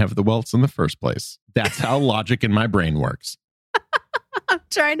 they wouldn't have the welts in the first place. That's how logic in my brain works. I'm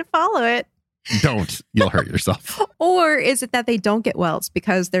trying to follow it. Don't. You'll hurt yourself. Or is it that they don't get welts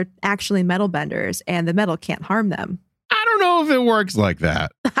because they're actually metal benders and the metal can't harm them? I don't know if it works like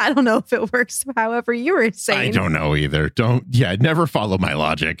that. I don't know if it works however you were saying. I don't know either. Never follow my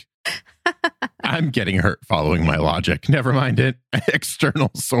logic. I'm getting hurt following my logic. Never mind it.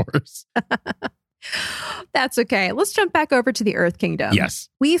 External source. That's okay. Let's jump back over to the Earth Kingdom. Yes.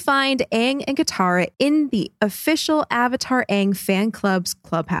 We find Aang and Katara in the official Avatar Aang fan club's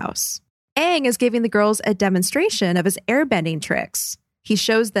clubhouse. Aang is giving the girls a demonstration of his airbending tricks. He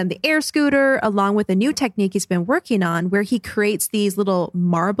shows them the air scooter along with a new technique he's been working on where he creates these little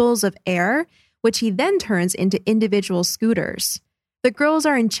marbles of air, which he then turns into individual scooters. The girls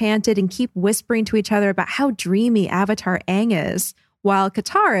are enchanted and keep whispering to each other about how dreamy Avatar Aang is, while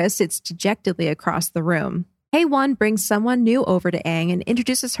Katara sits dejectedly across the room. Haewon brings someone new over to Aang and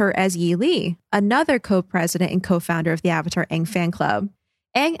introduces her as Yi Li, another co-president and co-founder of the Avatar Aang fan club.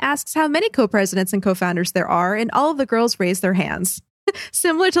 Aang asks how many co-presidents and co-founders there are, and all of the girls raise their hands.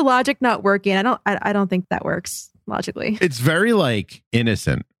 Similar to logic not working, I don't think that works logically. It's very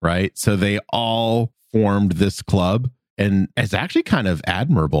innocent, right? So they all formed this club. And it's actually kind of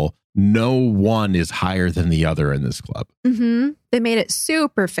admirable. No one is higher than the other in this club. Mm-hmm. They made it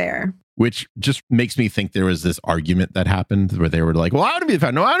super fair. Which just makes me think there was this argument that happened where they were like, well, I want to be a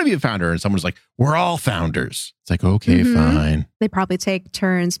founder. No, I want to be a founder. And someone's like, we're all founders. It's like, okay, fine. They probably take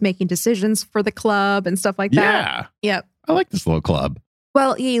turns making decisions for the club and stuff like that. Yeah. Yep. I like this little club.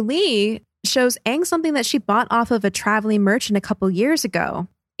 Well, Yi Li shows Aang something that she bought off of a traveling merchant a couple years ago.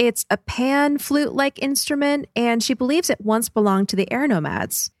 It's a pan flute-like instrument, and she believes it once belonged to the air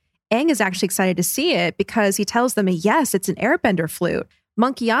nomads. Aang is actually excited to see it because he tells them, yes, it's an airbender flute.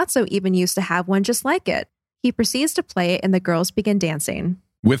 Monk Gyatso even used to have one just like it. He proceeds to play it, and the girls begin dancing.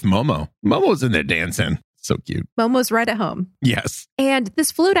 With Momo. Momo's in there dancing. So cute. Momo's right at home. Yes. And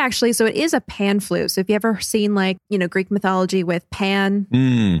this flute actually, so it is a pan flute. So if you ever seen Greek mythology with Pan,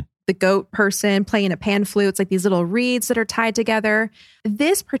 the goat person playing a pan flute, it's like these little reeds that are tied together.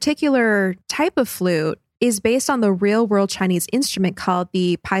 This particular type of flute is based on the real world Chinese instrument called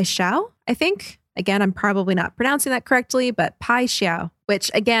the pai xiao, I think. Again, I'm probably not pronouncing that correctly, but pai xiao,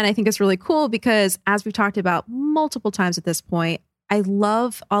 which again, I think is really cool because as we've talked about multiple times at this point, I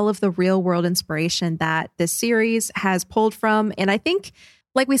love all of the real world inspiration that this series has pulled from. And I think,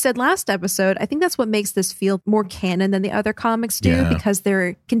 like we said last episode, I think that's what makes this feel more canon than the other comics do, because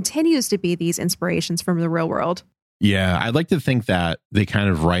there continues to be these inspirations from the real world. Yeah, I'd like to think that they kind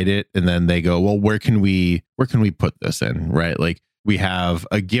of write it and then they go, well, where can we put this in, right? Like we have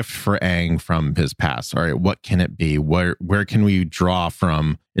a gift for Aang from his past. All right, what can it be? Where can we draw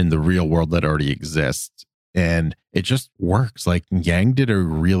from in the real world that already exists? And it just works. Like Yang did a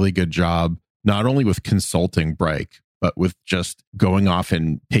really good job, not only with consulting Bryke, but with just going off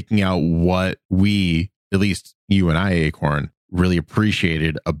and picking out what we, at least you and I, Acorn, really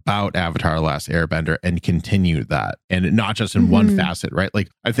appreciated about Avatar: The Last Airbender and continued that. And not just in one facet, right? Like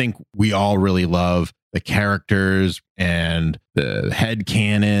I think we all really love the characters and the head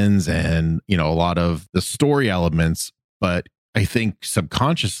canons and, you know, a lot of the story elements. But I think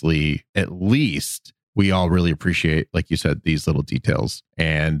subconsciously, at least, we all really appreciate, like you said, these little details.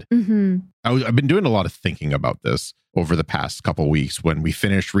 And I've been doing a lot of thinking about this over the past couple of weeks when we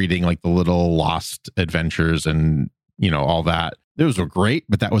finished reading like the little Lost Adventures and, you know, all that. Those were great,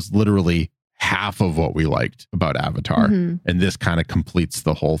 but that was literally half of what we liked about Avatar. And this kind of completes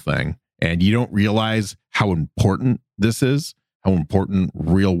the whole thing. And you don't realize how important this is, how important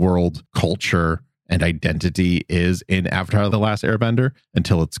real world culture and identity is in Avatar: The Last Airbender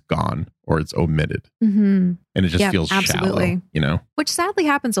until it's gone or it's omitted. And it just feels shallow, you know? Which sadly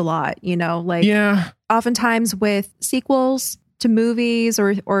happens a lot, you know, like oftentimes with sequels to movies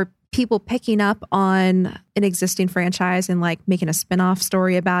or people picking up on an existing franchise and like making a spin-off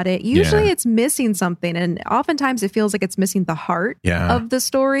story about it. Usually it's missing something. And oftentimes it feels like it's missing the heart of the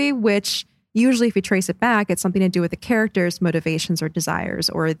story, which usually if you trace it back, it's something to do with the characters' motivations or desires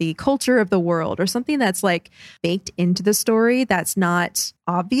or the culture of the world or something that's like baked into the story that's not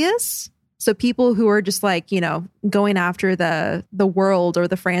obvious. So people who are just like, you know, going after the world or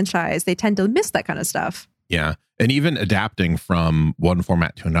the franchise, they tend to miss that kind of stuff. Yeah. And even adapting from one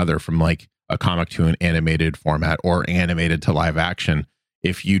format to another, from like a comic to an animated format or animated to live action,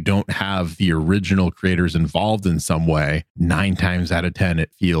 if you don't have the original creators involved in some way, 9 times out of 10,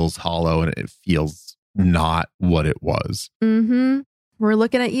 it feels hollow and it feels not what it was. We're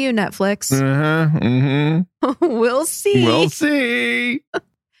looking at you, Netflix. We'll see. We'll see.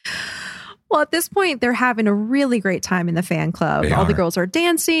 Well, at this point, they're having a really great time in the fan club. All the girls are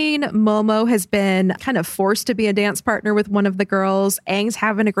dancing. Momo has been kind of forced to be a dance partner with one of the girls. Aang's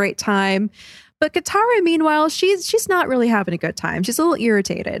having a great time. But Katara, meanwhile, she's not really having a good time. She's a little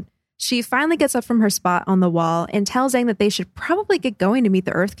irritated. She finally gets up from her spot on the wall and tells Aang that they should probably get going to meet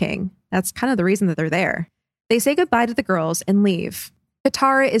the Earth King. That's kind of the reason that they're there. They say goodbye to the girls and leave.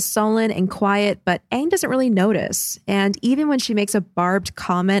 Katara is sullen and quiet, but Aang doesn't really notice. And even when she makes a barbed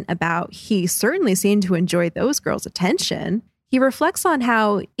comment about he certainly seemed to enjoy those girls' attention, he reflects on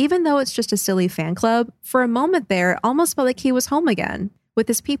how, even though it's just a silly fan club, for a moment there, it almost felt like he was home again with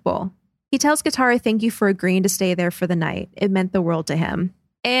his people. He tells Katara thank you for agreeing to stay there for the night. It meant the world to him.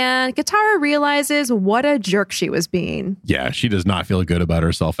 And Katara realizes what a jerk she was being. Yeah, she does not feel good about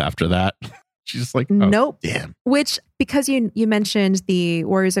herself after that. She's just like, oh, nope. Damn. Which, because you mentioned the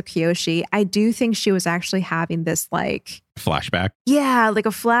Warriors of Kyoshi, I do think she was actually having this like flashback. Yeah, like a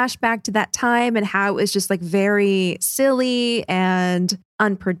flashback to that time and how it was just like very silly and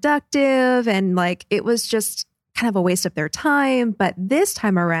unproductive. And like it was just kind of a waste of their time. But this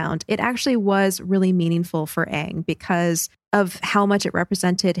time around, it actually was really meaningful for Aang because of how much it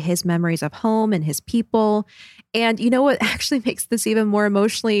represented his memories of home and his people. And you know what actually makes this even more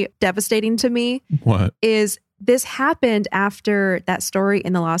emotionally devastating to me? What? Is this happened after that story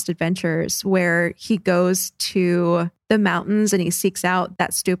in The Lost Adventures where he goes to the mountains and he seeks out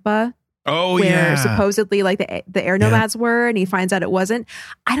that stupa. Oh, where supposedly like the air nomads were, and he finds out it wasn't.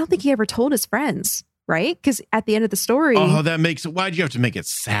 I don't think he ever told his friends, right? Because at the end of the story... Oh, that makes it... Why'd you have to make it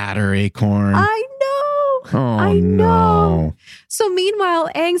sadder, Acorn? I know. Oh, I know. No. So meanwhile,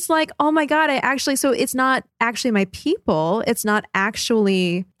 Aang's like, oh my God, so it's not actually my people. It's not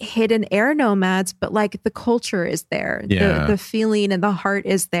actually hidden air nomads, but like the culture is there. Yeah. The feeling and the heart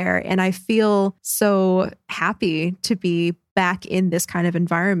is there. And I feel so happy to be back in this kind of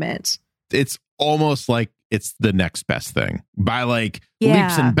environment. It's almost like it's the next best thing by like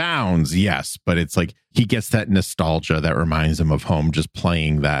leaps and bounds. Yes. But it's like he gets that nostalgia that reminds him of home, just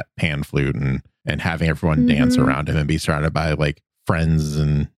playing that pan flute and having everyone dance around him and be surrounded by like friends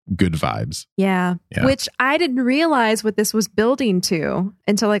and good vibes. Yeah. Which I didn't realize what this was building to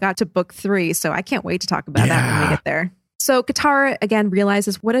until I got to book 3. So I can't wait to talk about that when we get there. So Katara again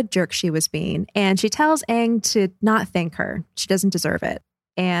realizes what a jerk she was being, and she tells Aang to not thank her. She doesn't deserve it.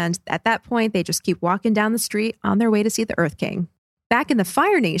 And at that point, they just keep walking down the street on their way to see the Earth King. Back in the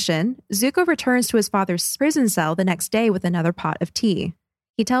Fire Nation, Zuko returns to his father's prison cell the next day with another pot of tea.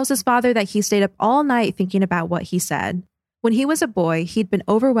 He tells his father that he stayed up all night thinking about what he said. When he was a boy, he'd been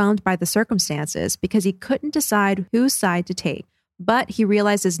overwhelmed by the circumstances because he couldn't decide whose side to take. But he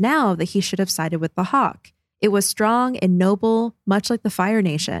realizes now that he should have sided with the Hawk. It was strong and noble, much like the Fire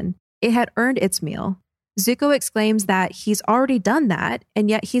Nation. It had earned its meal. Zuko exclaims that he's already done that, and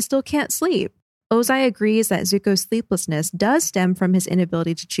yet he still can't sleep. Ozai agrees that Zuko's sleeplessness does stem from his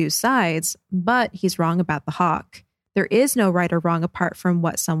inability to choose sides, but he's wrong about the hawk. There is no right or wrong apart from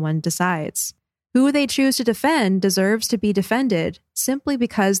what someone decides. Who they choose to defend deserves to be defended simply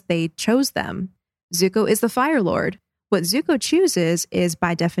because they chose them. Zuko is the Fire Lord. What Zuko chooses is,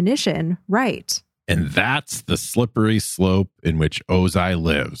 by definition, right. And that's the slippery slope in which Ozai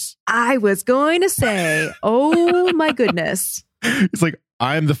lives. I was going to say, oh my goodness. It's like,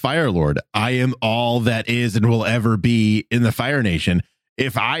 I'm the Fire Lord. I am all that is and will ever be in the Fire Nation.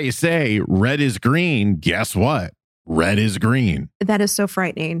 If I say red is green, guess what? Red is green. That is so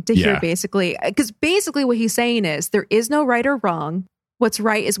frightening to hear, basically. Because basically what he's saying is there is no right or wrong. What's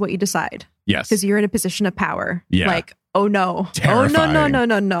right is what you decide. Yes. Because you're in a position of power. Yeah. Like, oh no. Terrifying.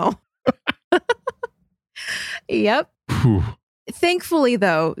 Oh no. Yep. Whew. Thankfully,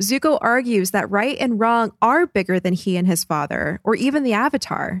 though, Zuko argues that right and wrong are bigger than he and his father, or even the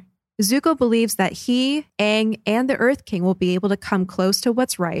Avatar. Zuko believes that he, Aang, and the Earth King will be able to come close to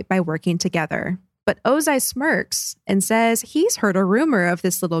what's right by working together. But Ozai smirks and says he's heard a rumor of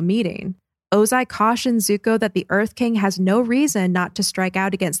this little meeting. Ozai cautions Zuko that the Earth King has no reason not to strike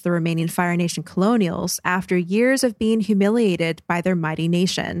out against the remaining Fire Nation colonials after years of being humiliated by their mighty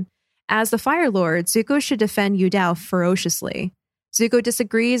nation. As the Fire Lord, Zuko should defend Yu Dao ferociously. Zuko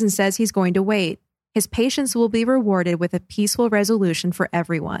disagrees and says he's going to wait. His patience will be rewarded with a peaceful resolution for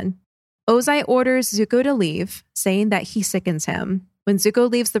everyone. Ozai orders Zuko to leave, saying that he sickens him. When Zuko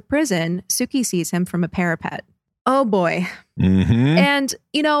leaves the prison, Suki sees him from a parapet. Oh boy. Mm-hmm. And,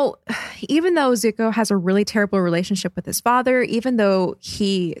 even though Zuko has a really terrible relationship with his father, even though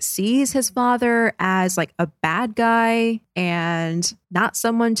he sees his father as like a bad guy and not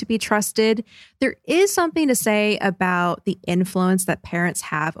someone to be trusted, there is something to say about the influence that parents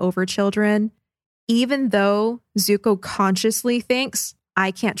have over children. Even though Zuko consciously thinks,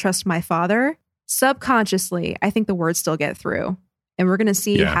 I can't trust my father, subconsciously, I think the words still get through. And we're going to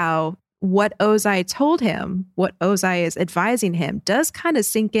see how what Ozai told him, what Ozai is advising him, does kind of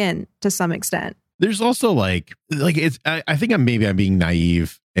sink in to some extent. There's also like it's. I think I'm being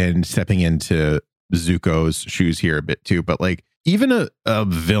naive and stepping into Zuko's shoes here a bit too. But like even a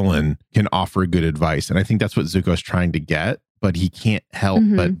villain can offer good advice, and I think that's what Zuko's trying to get. But he can't help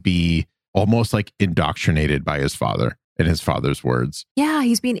but be almost like indoctrinated by his father and his father's words. Yeah,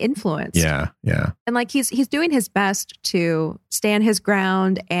 he's being influenced. Yeah. And like he's doing his best to stand his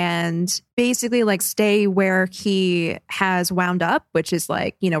ground and basically like stay where he has wound up, which is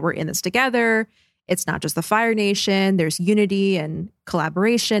like, we're in this together. It's not just the Fire Nation. There's unity and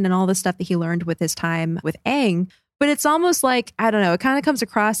collaboration and all the stuff that he learned with his time with Aang. But it's almost like, I don't know, it kind of comes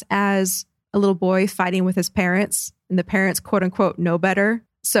across as a little boy fighting with his parents, and the parents, quote unquote, know better.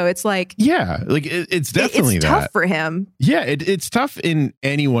 So it's like, it's definitely it's tough for him. Yeah, it's tough in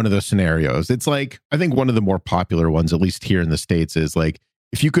any one of those scenarios. It's like, I think one of the more popular ones, at least here in the States, is like,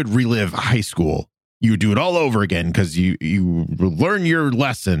 if you could relive high school, you would do it all over again because you learn your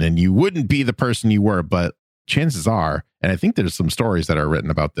lesson and you wouldn't be the person you were. But chances are, and I think there's some stories that are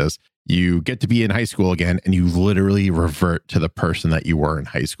written about this, you get to be in high school again and you literally revert to the person that you were in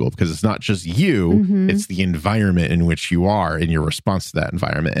high school, because it's not just you, it's the environment in which you are and your response to that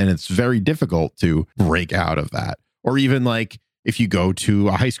environment. And it's very difficult to break out of that. Or even like if you go to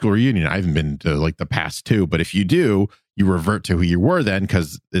a high school reunion, I haven't been to like the past two, but if you do, you revert to who you were then,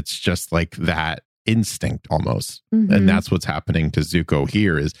 because it's just like that instinct almost. And that's what's happening to Zuko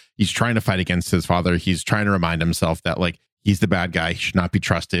here. Is he's trying to fight against his father. He's trying to remind himself that like he's the bad guy, he should not be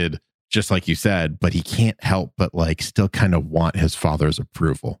trusted, just like you said, but he can't help but like still kind of want his father's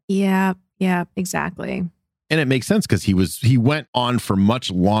approval. Yeah, exactly. And it makes sense because he went on for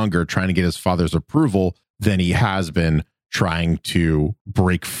much longer trying to get his father's approval than he has been trying to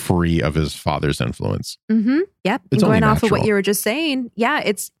break free of his father's influence. Yep. And going off of what you were just saying,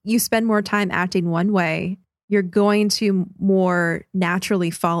 you spend more time acting one way, you're going to more naturally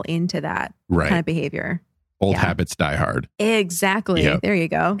fall into that kind of behavior. Old habits die hard. Exactly. Yep. There you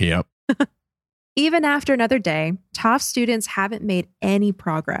go. Yep. Even after another day, Toph students haven't made any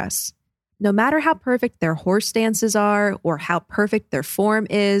progress. No matter how perfect their horse dances are or how perfect their form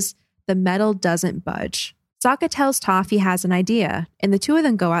is, the medal doesn't budge. Sokka tells Toph he has an idea, and the two of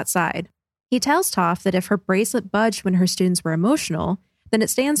them go outside. He tells Toph that if her bracelet budged when her students were emotional, then it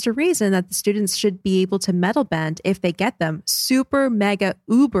stands to reason that the students should be able to medal bend if they get them super, mega,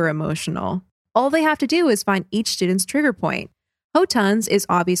 uber emotional. All they have to do is find each student's trigger point. Hotun's is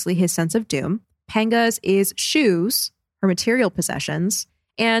obviously his sense of doom. Penga's is shoes, her material possessions.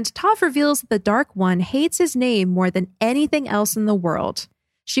 And Toph reveals that the Dark One hates his name more than anything else in the world.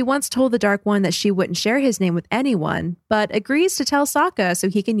 She once told the Dark One that she wouldn't share his name with anyone, but agrees to tell Sokka so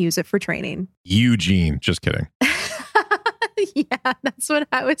he can use it for training. Eugene. Just kidding. Yeah, that's what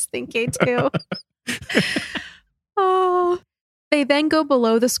I was thinking too. Oh. They then go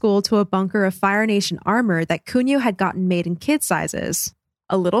below the school to a bunker of Fire Nation armor that Kunio had gotten made in kid sizes.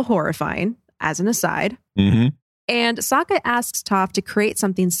 A little horrifying, as an aside. Mm-hmm. And Sokka asks Toph to create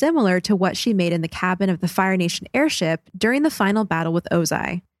something similar to what she made in the cabin of the Fire Nation airship during the final battle with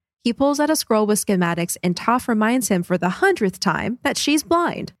Ozai. He pulls out a scroll with schematics, and Toph reminds him for the 100th time that she's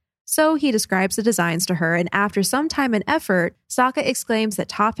blind. So he describes the designs to her, and after some time and effort, Sokka exclaims that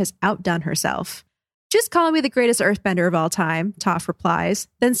Toph has outdone herself. "Just call me the greatest earthbender of all time," Toph replies,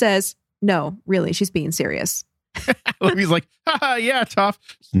 then says, "No, really, she's being serious." He's like, haha, yeah, Toph.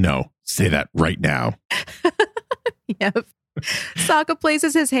 No, say that right now. Yep. Sokka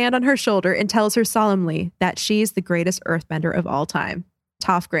places his hand on her shoulder and tells her solemnly that she's the greatest earthbender of all time.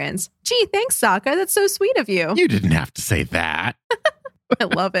 Toph grins. "Gee, thanks, Sokka. That's so sweet of you." You didn't have to say that. I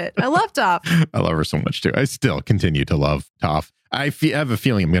love it. I love Toph. I love her so much, too. I still continue to love Toph. I have a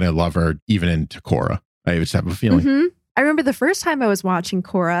feeling I'm going to love her even into Korra. I just have a feeling. Mm-hmm. I remember the first time I was watching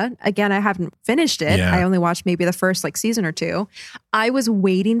Korra, again, I haven't finished it. Yeah. I only watched maybe the first season or two. I was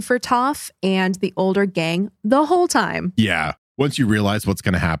waiting for Toph and the older gang the whole time. Yeah. Once you realize what's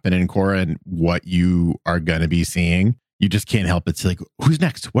going to happen in Korra and what you are going to be seeing, you just can't help but say, like, who's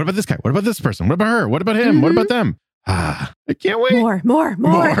next? What about this guy? What about this person? What about her? What about him? Mm-hmm. What about them? I can't wait. More.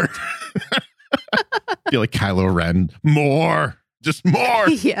 I feel like Kylo Ren. More. Just more.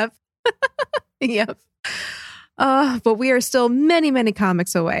 Yep. Yep. But we are still many, many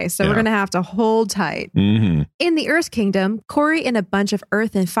comics away, so we're going to have to hold tight. Mm-hmm. In the Earth Kingdom, Corey and a bunch of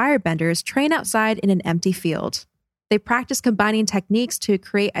Earth and Firebenders train outside in an empty field. They practice combining techniques to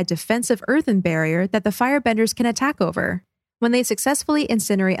create a defensive earthen barrier that the Firebenders can attack over. When they successfully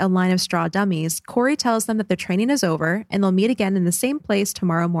incinerate a line of straw dummies, Corey tells them that their training is over and they'll meet again in the same place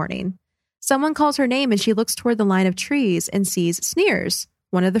tomorrow morning. Someone calls her name and she looks toward the line of trees and sees Sneers,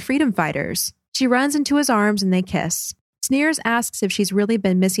 one of the freedom fighters. She runs into his arms and they kiss. Sneers asks if she's really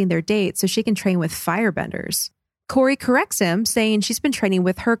been missing their date so she can train with Firebenders. Corey corrects him, saying she's been training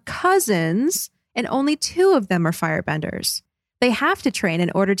with her cousins and only 2 of them are Firebenders. They have to train in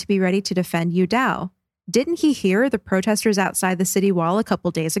order to be ready to defend Yu Dao. Didn't he hear the protesters outside the city wall a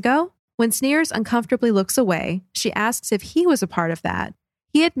couple days ago? When Sneers uncomfortably looks away, she asks if he was a part of that.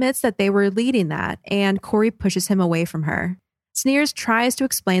 He admits that they were leading that, and Corey pushes him away from her. Sneers tries to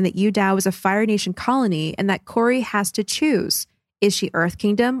explain that Yu Dao is a Fire Nation colony and that Corey has to choose. Is she Earth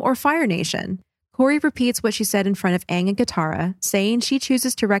Kingdom or Fire Nation? Corey repeats what she said in front of Aang and Katara, saying she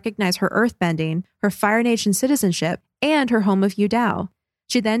chooses to recognize her earthbending, her Fire Nation citizenship, and her home of Yu Dao.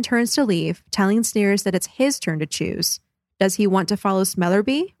 She then turns to leave, telling Sneers that it's his turn to choose. Does he want to follow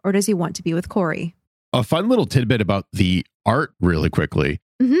Smellerbee or does he want to be with Corey? A fun little tidbit about the art really quickly.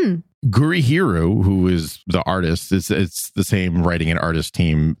 Mm-hmm. Gurihiru, who is the artist, it's the same writing and artist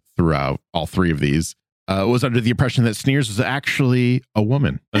team throughout all 3 of these, was under the impression that Sneers was actually a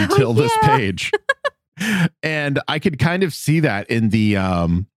woman until this page. And I could kind of see that in the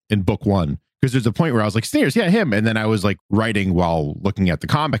in book 1. Because there's a point where I was like, Sneers, yeah, him. And then I was like writing while looking at the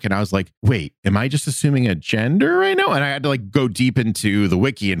comic and I was like, wait, am I just assuming a gender right now? And I had to go deep into the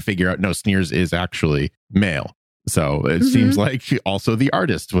wiki and figure out, no, Sneers is actually male. So it seems like also the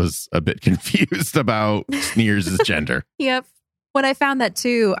artist was a bit confused about Sneers' gender. Yep. When I found that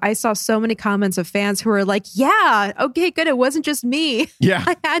too, I saw so many comments of fans who were like, yeah, okay, good. It wasn't just me. Yeah.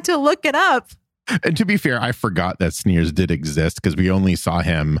 I had to look it up. And to be fair, I forgot that Sneers did exist because we only saw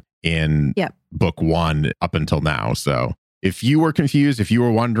him in book 1 up until now. So if you were confused, if you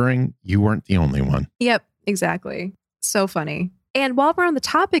were wondering, you weren't the only one. Yep, exactly. So funny. And while we're on the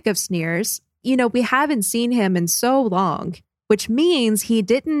topic of Sneers, we haven't seen him in so long, which means he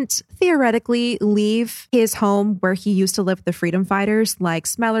didn't theoretically leave his home where he used to live with the freedom fighters like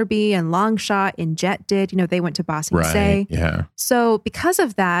Smellerbee and Longshot and Jet did. They went to Ba Sing Se. Yeah. So because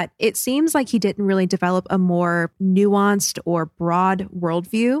of that, it seems like he didn't really develop a more nuanced or broad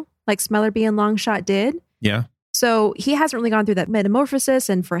worldview like Smellerbee and Longshot did. Yeah. So he hasn't really gone through that metamorphosis.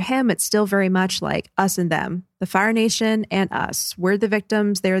 And for him, it's still very much like us and them, the Fire Nation and us. We're the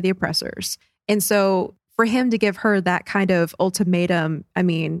victims. They're the oppressors. And so for him to give her that kind of ultimatum, I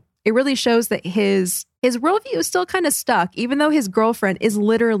mean, it really shows that his worldview is still kind of stuck, even though his girlfriend is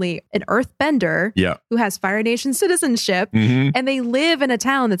literally an earthbender who has Fire Nation citizenship. And they live in a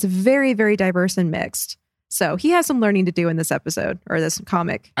town that's very, very diverse and mixed. So he has some learning to do in this episode or this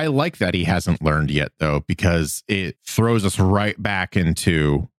comic. I like that he hasn't learned yet, though, because it throws us right back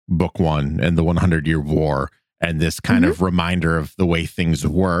into book 1 and the 100-Year War and this kind of reminder of the way things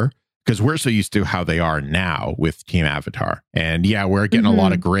were. Because we're so used to how they are now with Team Avatar. And yeah, we're getting a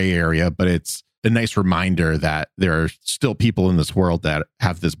lot of gray area, but it's a nice reminder that there are still people in this world that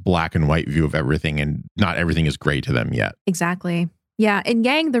have this black and white view of everything, and not everything is gray to them yet. Exactly. Yeah. And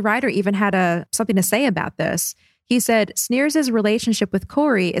Yang, the writer, even had something to say about this. He said, Sneers' relationship with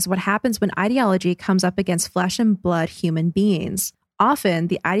Corey is what happens when ideology comes up against flesh and blood human beings. Often,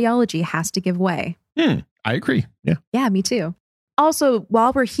 the ideology has to give way. I agree. Yeah. Yeah, me too. Also,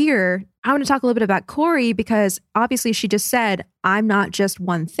 while we're here, I want to talk a little bit about Corey because obviously she just said, I'm not just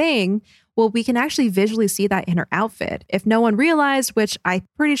one thing. Well, we can actually visually see that in her outfit. If no one realized, which I'm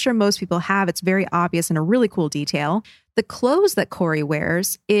pretty sure most people have, it's very obvious and a really cool detail. The clothes that Corey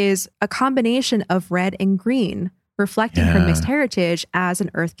wears is a combination of red and green, reflecting her mixed heritage as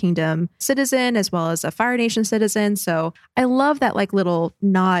an Earth Kingdom citizen, as well as a Fire Nation citizen. So I love that little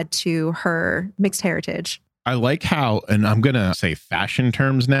nod to her mixed heritage. I like how, and I'm going to say fashion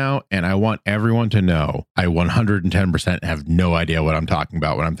terms now, and I want everyone to know I 110% have no idea what I'm talking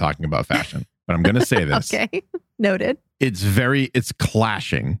about when I'm talking about fashion. But I'm going to say this. Okay, noted. It's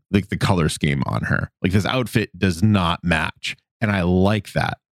clashing, like the color scheme on her. Like this outfit does not match. And I like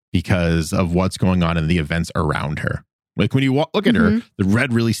that because of what's going on in the events around her. Like when you look at her, the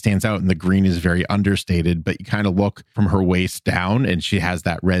red really stands out and the green is very understated, but you kind of look from her waist down and she has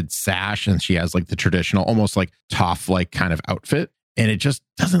that red sash and she has like the traditional, almost like Toph like kind of outfit. And it just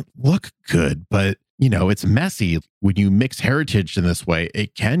doesn't look good, but you know, it's messy. When you mix heritage in this way,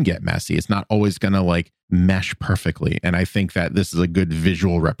 it can get messy. It's not always going to like mesh perfectly. And I think that this is a good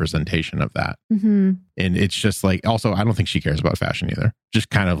visual representation of that. And it's just like, also, I don't think she cares about fashion either.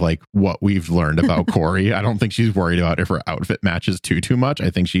 Just kind of like what we've learned about Corey. I don't think she's worried about if her outfit matches too much. I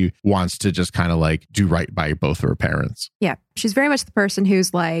think she wants to just kind of like do right by both of her parents. Yeah. She's very much the person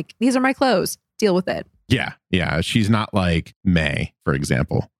who's like, these are my clothes. Deal with it. Yeah. Yeah. She's not like May, for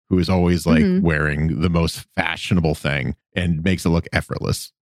example, who is always like wearing the most fashionable thing and makes it look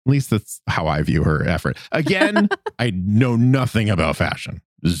effortless. At least that's how I view her effort. Again, I know nothing about fashion.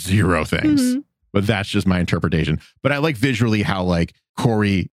 Zero things. But that's just my interpretation. But I like visually how like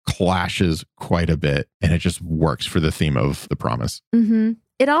Corey clashes quite a bit and it just works for the theme of The Promise.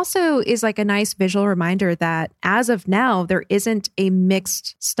 It also is like a nice visual reminder that as of now, there isn't a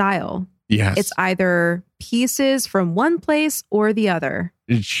mixed style. Yes. It's either pieces from one place or the other.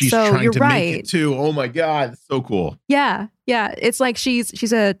 She's trying to make it too. Oh my God. So cool. Yeah. Yeah. It's like she's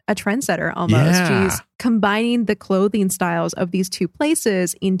a trendsetter almost. Yeah. She's combining the clothing styles of these two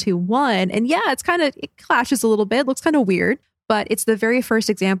places into one. And yeah, it clashes a little bit. It looks kind of weird, but it's the very first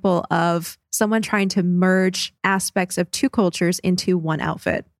example of someone trying to merge aspects of two cultures into one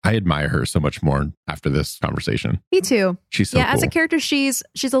outfit. I admire her so much more after this conversation. Me too. She's so cool. As a character, she's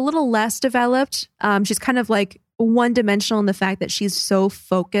a little less developed. She's kind of like one-dimensional in the fact that she's so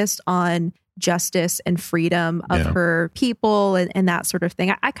focused on justice and freedom of her people and that sort of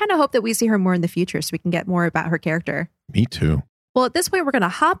thing. I kind of hope that we see her more in the future so we can get more about her character. Me too. Well, at this point, we're going to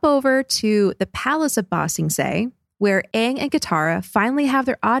hop over to the Palace of Ba Sing Se, where Aang and Katara finally have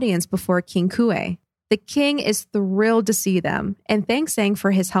their audience before King Kue. The king is thrilled to see them and thanks Aang for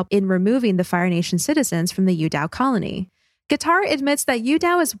his help in removing the Fire Nation citizens from the Yu Dao colony. Katara admits that Yu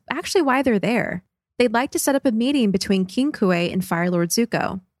Dao is actually why they're there. They'd like to set up a meeting between King Kue and Fire Lord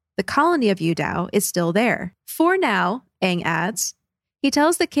Zuko. The colony of Yu Dao is still there. For now, Aang adds. He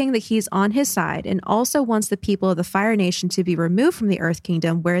tells the king that he's on his side and also wants the people of the Fire Nation to be removed from the Earth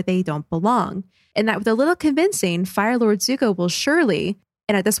Kingdom where they don't belong. And that with a little convincing, Fire Lord Zuko will surely,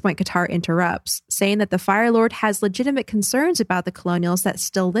 and at this point Katara interrupts, saying that the Fire Lord has legitimate concerns about the colonials that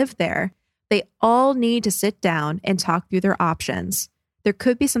still live there. They all need to sit down and talk through their options. There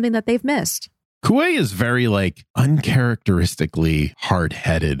could be something that they've missed. Kue is very like uncharacteristically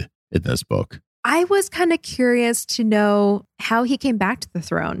hard-headed in this book. I was kind of curious to know how he came back to the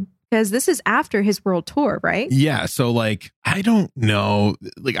throne, because this is after his world tour, right? Yeah. So like, I don't know.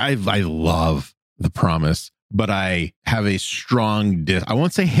 Like I love The Promise, but I have a strong, I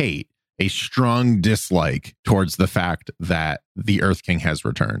won't say hate, a strong dislike towards the fact that the Earth King has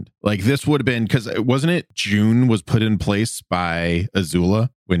returned. Like this would have been, because wasn't it June was put in place by Azula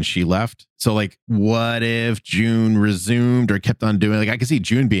when she left? So like, what if June resumed or kept on doing, like I could see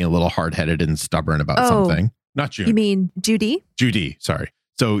June being a little hard-headed and stubborn about something. Not June. You mean Judy? Judy, sorry.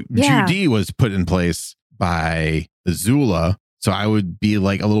 So Judy was put in place by Azula. So I would be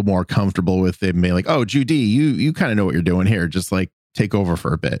like a little more comfortable with it, being like, oh, Judy, you kind of know what you're doing here. Just like take over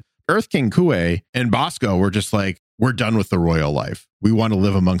for a bit. Earth King Kue and Bosco were just like, we're done with the royal life. We want to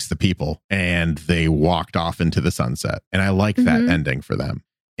live amongst the people. And they walked off into the sunset. And I like that ending for them.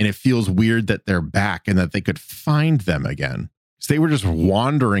 And it feels weird that they're back and that they could find them again. So they were just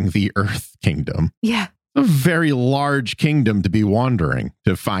wandering the Earth Kingdom. Yeah. A very large kingdom to be wandering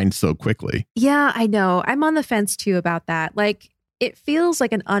to find so quickly. Yeah, I know. I'm on the fence too about that. Like, it feels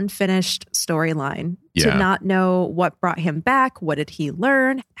like an unfinished storyline to not know what brought him back. What did he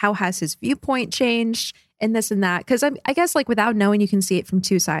learn? How has his viewpoint changed? And this and that. Because I guess like without knowing, you can see it from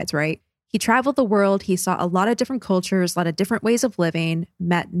two sides, right? He traveled the world. He saw a lot of different cultures, a lot of different ways of living,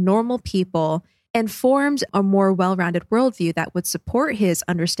 met normal people, and formed a more well-rounded worldview that would support his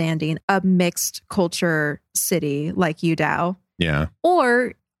understanding of mixed culture city like Yudao. Yeah.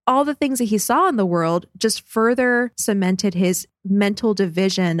 Or all the things that he saw in the world just further cemented his mental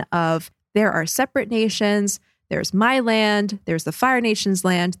division of there are separate nations. There's my land, there's the Fire Nation's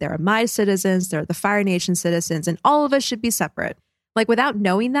land, there are my citizens, there are the Fire Nation citizens, and all of us should be separate. Like without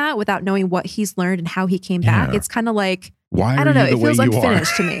knowing that, without knowing what he's learned and how he came back, it's kind of like, why I don't know, it feels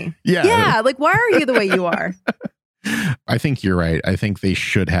unfinished to me. Yeah, like why are you the way you are? I think you're right. I think they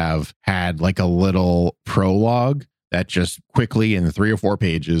should have had like a little prologue that just quickly in 3 or 4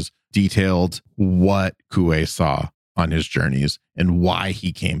 pages detailed what Kue saw on his journeys and why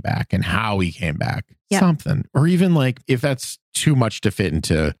he came back and how he came back. Something. Or even like if that's too much to fit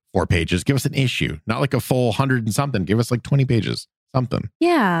into 4 pages, give us an issue, not like a full 100 and something. Give us like 20 pages, something.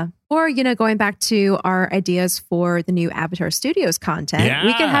 Yeah. Or, you know, going back to our ideas for the new Avatar Studios content,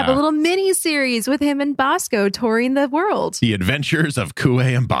 we could have a little mini series with him and Bosco touring the world. The Adventures of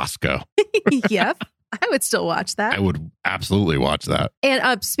Kue and Bosco. Yep. I would still watch that. I would absolutely watch that.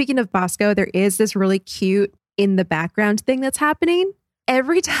 And speaking of Bosco, there is this really cute in the background thing that's happening.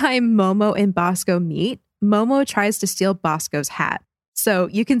 Every time Momo and Bosco meet, Momo tries to steal Bosco's hat. So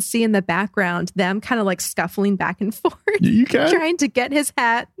you can see in the background them kind of like scuffling back and forth, trying to get his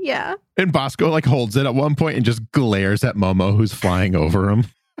hat. Yeah. And Bosco like holds it at one point and just glares at Momo who's flying over him.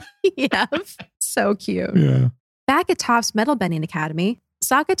 Yeah. So cute. Yeah. Back at Toph's Metal Bending Academy,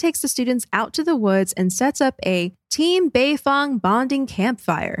 Sokka takes the students out to the woods and sets up a Team Beifong bonding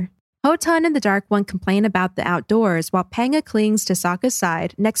campfire. Hotun and the Dark One complain about the outdoors while Panga clings to Sokka's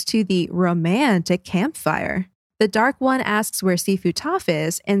side next to the romantic campfire. The Dark One asks where Sifu Toph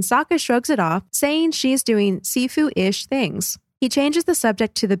is, and Sokka shrugs it off, saying she's doing Sifu-ish things. He changes the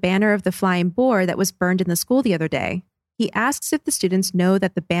subject to the banner of the flying boar that was burned in the school the other day. He asks if the students know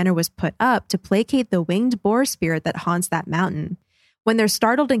that the banner was put up to placate the winged boar spirit that haunts that mountain. When they're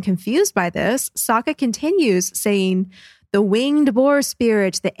startled and confused by this, Sokka continues, saying, "The winged boar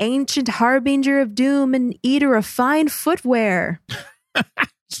spirit, the ancient harbinger of doom and eater of fine footwear."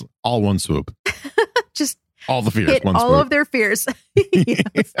 All one swoop. Just all the fears. Hit one all swoop. of their fears.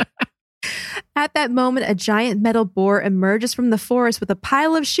 At that moment, a giant metal boar emerges from the forest with a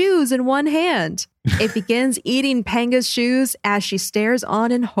pile of shoes in one hand. It begins eating Panga's shoes as she stares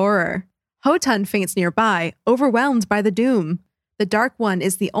on in horror. Hotun faints nearby, overwhelmed by the doom. The Dark One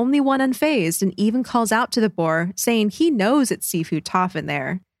is the only one unfazed and even calls out to the boar, saying he knows it's Sifu Toph in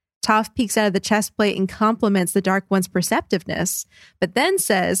there. Toph peeks out of the chest plate and compliments the Dark One's perceptiveness, but then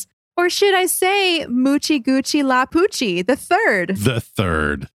says, or should I say, Muchi Gucci La Pucci, the third. The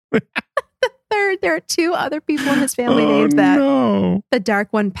third. Third, there are 2 other people in his family named that. No. The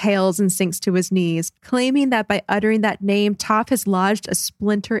Dark One pales and sinks to his knees, claiming that by uttering that name, Toph has lodged a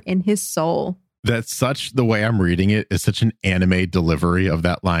splinter in his soul. That's such, the way I'm reading it is such an anime delivery of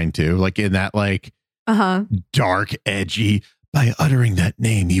that line too. Like in that like dark, edgy, by uttering that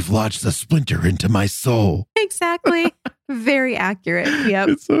name, you've lodged a splinter into my soul. Exactly. Very accurate. Yep.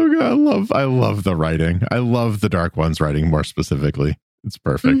 It's so good. I love the writing. I love the Dark One's writing more specifically. It's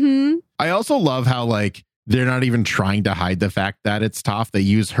perfect. Mm-hmm. I also love how like they're not even trying to hide the fact that it's Toph. They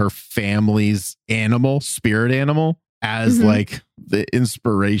use her family's spirit animal as like the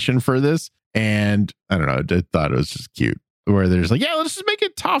inspiration for this. And I don't know, I thought it was just cute where they're just like, yeah, let's just make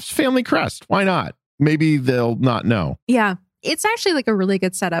it Toph's family crest. Why not? Maybe they'll not know. Yeah. It's actually like a really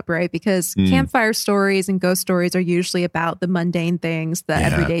good setup, right? Because campfire stories and ghost stories are usually about the mundane things, the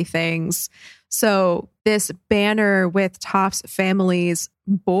everyday things. So this banner with Toph's family's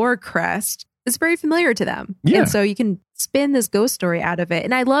boar crest is very familiar to them. Yeah. And so you can spin this ghost story out of it.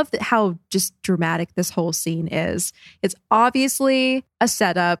 And I love how just dramatic this whole scene is. It's obviously a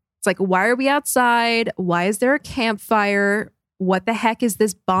setup. It's like, why are we outside? Why is there a campfire? What the heck is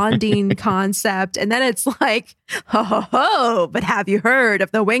this bonding concept? And then it's like, ho, ho, ho, but have you heard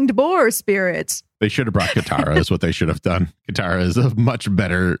of the winged boar spirit? They should have brought Katara is what they should have done. Katara is a much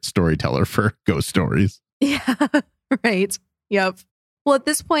better storyteller for ghost stories. Yeah, right. Yep. Well, at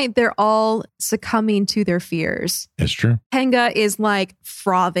this point, they're all succumbing to their fears. It's true. Tenga is like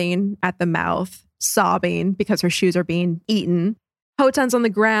frothing at the mouth, sobbing because her shoes are being eaten. Hotan's on the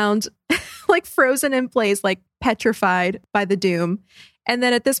ground, like frozen in place, like petrified by the doom. And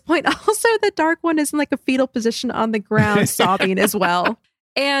then at this point, also the Dark One is in like a fetal position on the ground, sobbing as well.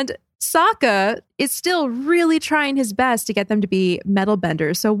 And Sokka is still really trying his best to get them to be metal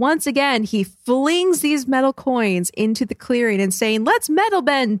benders. So once again, he flings these metal coins into the clearing and saying, "Let's metal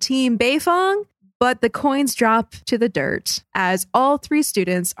bend, Team Beifong." But the coins drop to the dirt as all 3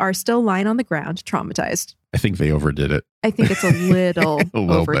 students are still lying on the ground, traumatized. I think they overdid it. I think it's a little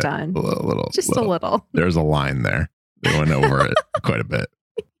overdone. Bit. A little. Just a little. There's a line there. They went over it quite a bit.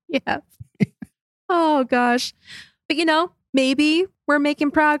 Yeah. Oh, gosh. But, maybe we're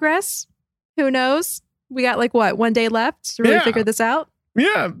making progress. Who knows? We got like what, 1 day left to really figure this out?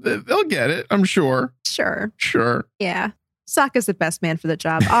 Yeah, they'll get it, I'm sure. Sure. Yeah. Sokka's the best man for the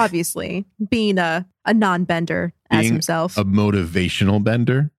job, obviously, being a non-bender as himself. A motivational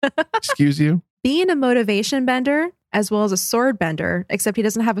bender. Excuse you? Being a motivation bender as well as a sword bender, except he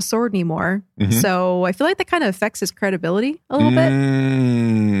doesn't have a sword anymore. Mm-hmm. So I feel like that kind of affects his credibility a little bit.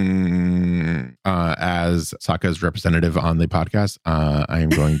 As Sokka's representative on the podcast, I am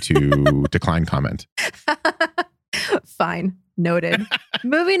going to decline comment. Fine. Noted.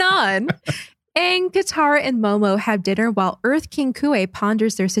 Moving on. Aang, Katara, and Momo have dinner while Earth King Kue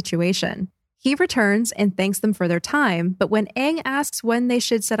ponders their situation. He returns and thanks them for their time, but when Aang asks when they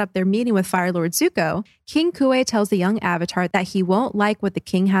should set up their meeting with Fire Lord Zuko, King Kue tells the young Avatar that he won't like what the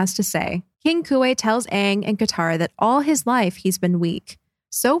king has to say. King Kue tells Aang and Katara that all his life he's been weak.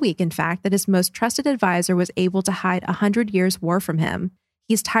 So weak, in fact, that his most trusted advisor was able to hide 100 years' war from him.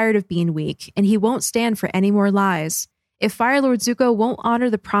 He's tired of being weak, and he won't stand for any more lies. If Fire Lord Zuko won't honor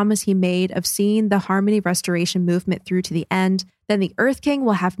the promise he made of seeing the Harmony Restoration movement through to the end, then the Earth King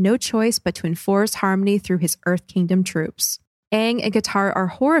will have no choice but to enforce harmony through his Earth Kingdom troops. Aang and Katara are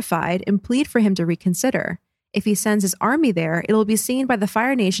horrified and plead for him to reconsider. If he sends his army there, it will be seen by the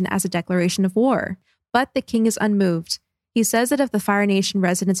Fire Nation as a declaration of war. But the king is unmoved. He says that if the Fire Nation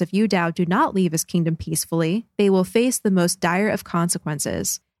residents of Yudao do not leave his kingdom peacefully, they will face the most dire of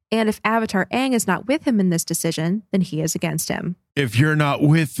consequences. And if Avatar Aang is not with him in this decision, then he is against him. If you're not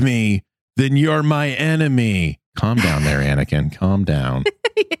with me, then you're my enemy. Calm down there, Anakin. Calm down.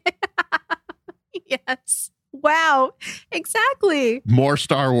 Yes. Wow. Exactly. More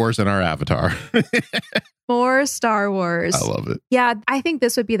Star Wars in our Avatar. More Star Wars. I love it. Yeah, I think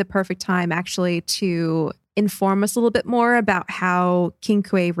this would be the perfect time, actually, to inform us a little bit more about how King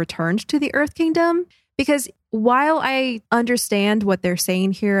Kue returned to the Earth Kingdom. Because while I understand what they're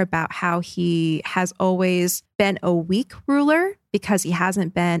saying here about how he has always been a weak ruler because he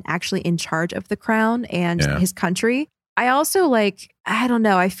hasn't been actually in charge of the crown and his country, I also I don't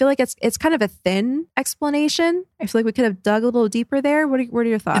know. I feel like it's kind of a thin explanation. I feel like we could have dug a little deeper there. What are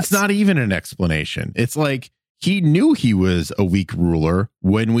your thoughts? It's not even an explanation. It's like he knew he was a weak ruler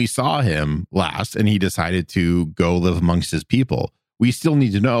when we saw him last and he decided to go live amongst his people. We still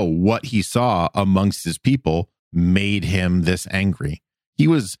need to know what he saw amongst his people made him this angry. He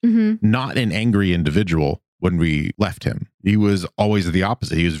was not an angry individual when we left him. He was always the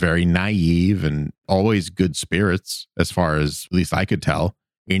opposite. He was very naive and always good spirits, as far as at least I could tell.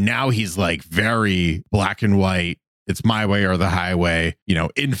 And now he's like very black and white. It's my way or the highway,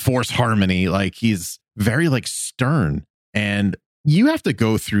 enforce harmony. Like he's very stern. And you have to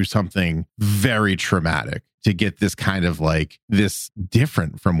go through something very traumatic to get this kind of this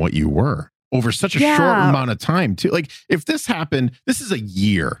different from what you were over such a short amount of time too. Like if this happened, this is a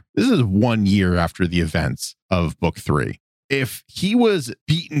year. This is 1 year after the events of book 3. If he was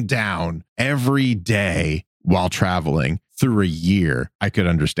beaten down every day while traveling through a year, I could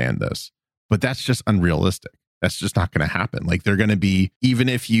understand this, but that's just unrealistic. That's just not going to happen. Like they're going to be, even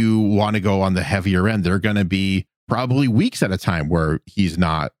if you want to go on the heavier end, they're going to be probably weeks at a time where he's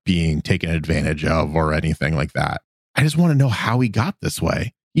not being taken advantage of or anything like that. I just want to know how he got this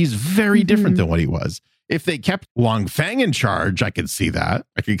way. He's very different than what he was. If they kept Long Feng in charge, I could see that.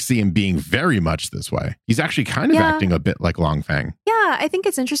 I could see him being very much this way. He's actually kind of acting a bit like Long Feng. Yeah, I think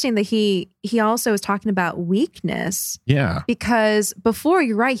it's interesting that he also is talking about weakness. Yeah. Because before,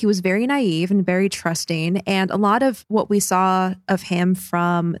 you're right, he was very naive and very trusting. And a lot of what we saw of him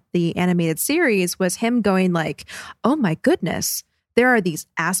from the animated series was him going oh my goodness, there are these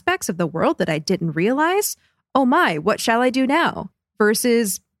aspects of the world that I didn't realize. Oh my, what shall I do now?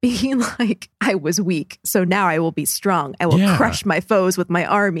 Versus being like, I was weak, so now I will be strong. I will crush my foes with my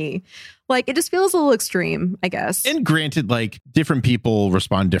army. Like, it just feels a little extreme, I guess. And granted, like, different people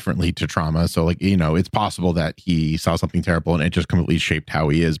respond differently to trauma. So, like, you know, it's possible that he saw something terrible and it just completely shaped how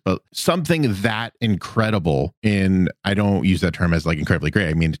he is. But something that incredible I don't use that term as like incredibly great.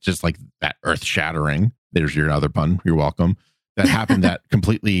 I mean, it's just like that earth shattering. There's your other pun. You're welcome. That happened that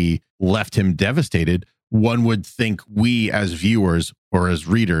completely left him devastated. One would think we as viewers or as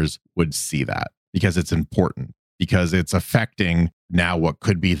readers would see that because it's important, because it's affecting now what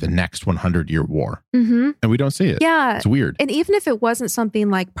could be the next 100-year war. And we don't see it. Yeah. It's weird. And even if it wasn't something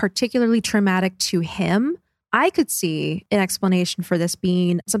like particularly traumatic to him, I could see an explanation for this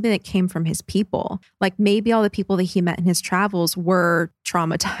being something that came from his people. Like maybe all the people that he met in his travels were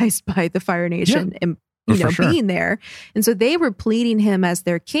traumatized by the Fire Nation and being there. And so they were pleading him as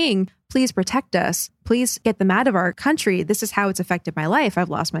their king, please protect us. Please get them out of our country. This is how it's affected my life. I've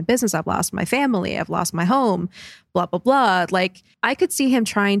lost my business. I've lost my family. I've lost my home, blah, blah, blah. Like I could see him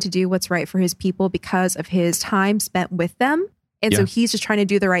trying to do what's right for his people because of his time spent with them. And so he's just trying to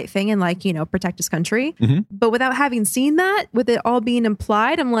do the right thing and like, you know, protect his country. But without having seen that, with it all being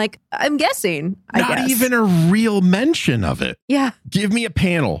implied, I'm like, I'm guessing. Not even a real mention of it. Yeah. Give me a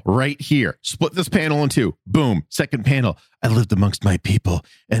panel right here. Split this panel in two. Boom. Second panel. I lived amongst my people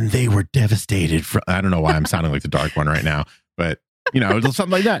and they were devastated. I don't know why I'm sounding like the dark one right now, but you know,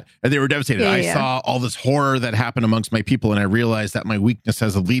 something like that. And they were devastated. I saw all this horror that happened amongst my people. And I realized that my weakness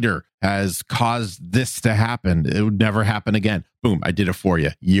as a leader has caused this to happen. It would never happen again. Boom. I did it for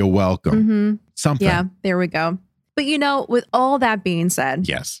you. You're welcome. Something. Yeah, there we go. But you know, with all that being said,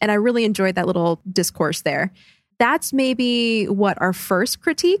 and I really enjoyed that little discourse there. That's maybe what our first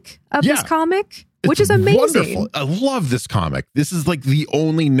critique of this comic, which is amazing. Wonderful. I love this comic. This is like the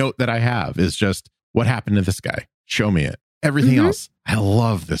only note that I have is just what happened to this guy. Show me it. Everything else, I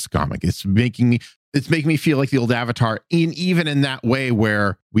love this comic. It's making me feel like the old Avatar, even in that way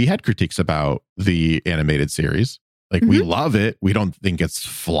where we had critiques about the animated series. Like we love it. We don't think it's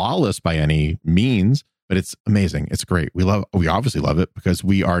flawless by any means, but it's amazing. It's great. We obviously love it because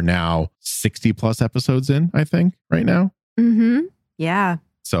we are now 60 plus episodes in, I think, right now. Yeah.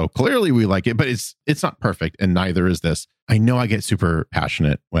 So clearly we like it, but it's not perfect, and neither is this. I know I get super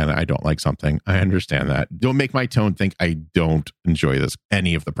passionate when I don't like something. I understand that. Don't make my tone think I don't enjoy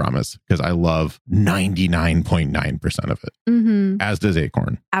any of the promise, because I love 99.9% of it, as does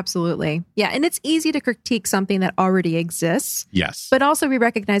Acorn. Absolutely. Yeah. And it's easy to critique something that already exists. Yes. But also we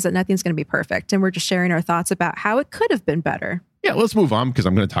recognize that nothing's going to be perfect, and we're just sharing our thoughts about how it could have been better. Yeah, let's move on because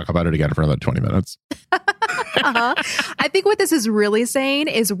I'm going to talk about it again for another 20 minutes. I think what this is really saying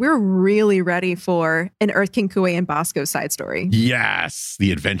is we're really ready for an Earth King Kue and Bosco side story. Yes,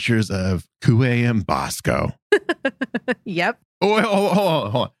 the adventures of Kue and Bosco. Yep. Oh,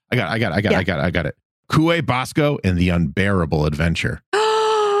 hold on. I got it. Kue, Bosco, and the Unbearable Adventure.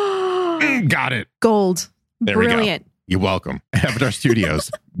 Got it. Gold. There Brilliant. We go. You're welcome. Avatar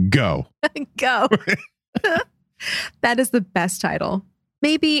Studios. Go. Go. That is the best title.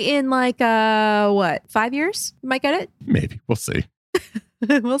 Maybe in like, 5 years? You might get it? Maybe. We'll see.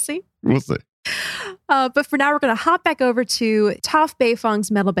 We'll see. But for now, we're going to hop back over to Toph Beifong's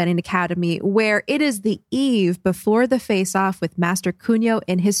Metal Bending Academy, where it is the eve before the face-off with Master Kunio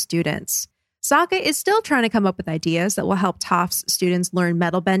and his students. Sokka is still trying to come up with ideas that will help Toph's students learn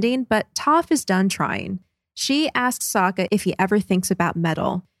metal bending, but Toph is done trying. She asks Sokka if he ever thinks about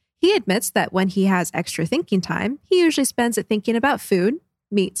metal. He admits that when he has extra thinking time, he usually spends it thinking about food,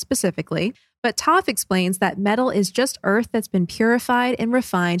 meat specifically. But Toph explains that metal is just earth that's been purified and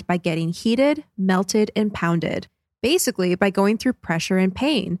refined by getting heated, melted, and pounded. Basically, by going through pressure and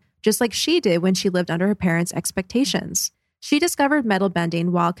pain, just like she did when she lived under her parents' expectations. She discovered metal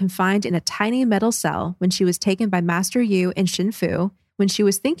bending while confined in a tiny metal cell when she was taken by Master Yu and Shin Fu, when she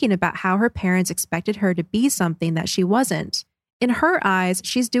was thinking about how her parents expected her to be something that she wasn't. In her eyes,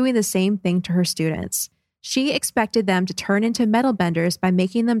 she's doing the same thing to her students. She expected them to turn into metal benders by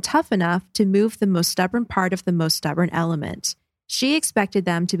making them tough enough to move the most stubborn part of the most stubborn element. She expected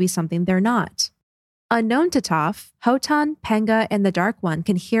them to be something they're not. Unknown to Toph, Hotan, Penga, and the Dark One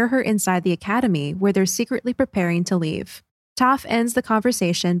can hear her inside the academy where they're secretly preparing to leave. Toph ends the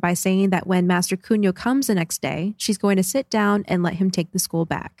conversation by saying that when Master Kunio comes the next day, she's going to sit down and let him take the school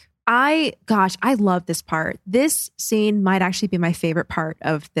back. I love this part. This scene might actually be my favorite part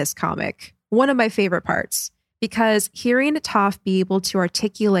of this comic. One of my favorite parts, because hearing Toph be able to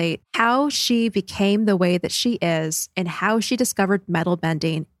articulate how she became the way that she is and how she discovered metal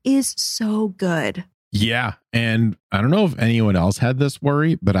bending is so good. Yeah. And I don't know if anyone else had this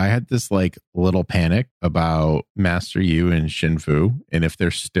worry, but I had this like little panic about Master Yu and Shinfu and if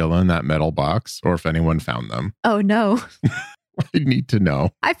they're still in that metal box or if anyone found them. Oh, no. I need to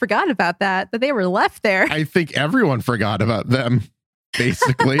know. I forgot about that they were left there. I think everyone forgot about them,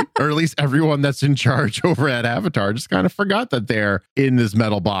 basically, or at least everyone that's in charge over at Avatar just kind of forgot that they're in this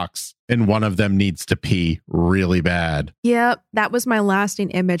metal box and one of them needs to pee really bad. Yep. That was my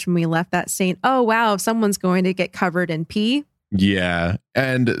lasting image when we left that scene. Oh, wow. Someone's going to get covered in pee. Yeah.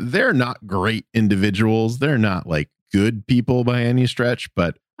 And they're not great individuals. They're not like good people by any stretch,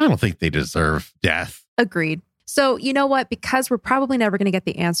 but I don't think they deserve death. Agreed. So, you know what? Because we're probably never going to get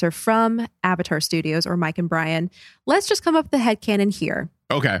the answer from Avatar Studios or Mike and Brian, let's just come up with the headcanon here.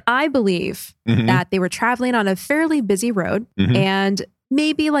 Okay. I believe that they were traveling on a fairly busy road and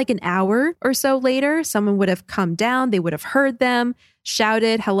maybe like an hour or so later, someone would have come down. They would have heard them,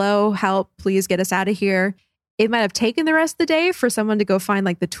 shouted, hello, help, please get us out of here. It might have taken the rest of the day for someone to go find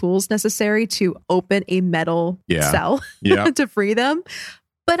like the tools necessary to open a metal cell to free them.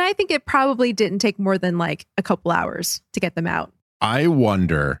 But I think it probably didn't take more than like a couple hours to get them out. I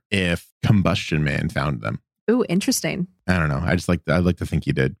wonder if Combustion Man found them. Ooh, interesting. I don't know. I'd like to think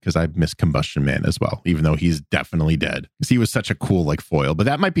he did because I miss Combustion Man as well, even though he's definitely dead. Because he was such a cool like foil, but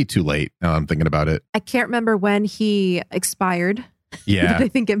that might be too late. Now I'm thinking about it. I can't remember when he expired. Yeah. But I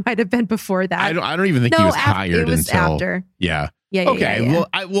think it might have been before that. I don't even think he was hired it was until after. Yeah. Yeah. Okay.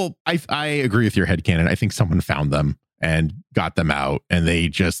 Yeah. Well, I agree with your headcanon. I think someone found them and got them out, and they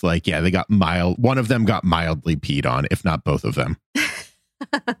just like they got one of them got mildly peed on, if not both of them.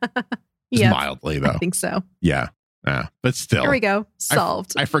 Mildly though. I think so. Yeah. But still. There we go.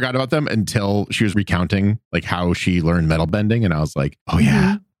 Solved. I forgot about them until she was recounting like how she learned metal bending, and I was like, oh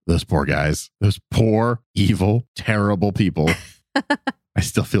yeah, those poor guys, those poor, evil, terrible people. I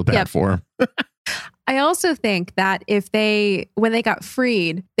still feel bad for them. I also think that when they got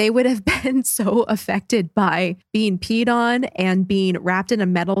freed, they would have been so affected by being peed on and being wrapped in a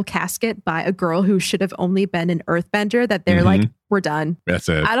metal casket by a girl who should have only been an earthbender that they're like, we're done. That's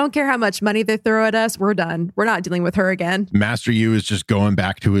it. I don't care how much money they throw at us. We're done. We're not dealing with her again. Master Yu is just going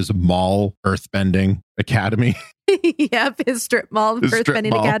back to his mall earthbending academy. Yep, his strip mall,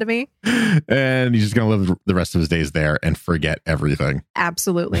 earthbending academy. And he's just going to live the rest of his days there and forget everything.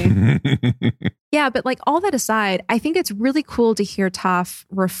 Absolutely. Yeah, but like all that aside, I think it's really cool to hear Toph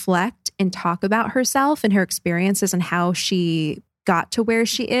reflect and talk about herself and her experiences and how she got to where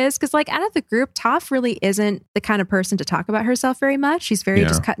she is. Because like out of the group, Toph really isn't the kind of person to talk about herself very much. She's very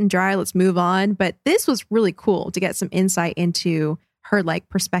just cut and dry. Let's move on. But this was really cool to get some insight into her like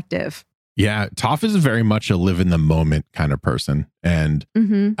perspective. Yeah, Toph is very much a live in the moment kind of person. And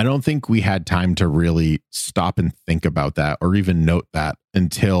I don't think we had time to really stop and think about that or even note that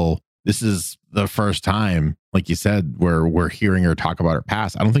until this is the first time, like you said, where we're hearing her talk about her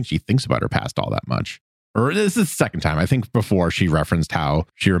past. I don't think she thinks about her past all that much. Or this is the second time. I think before she referenced how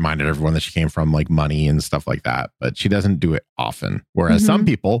she reminded everyone that she came from like money and stuff like that, but she doesn't do it often. Whereas some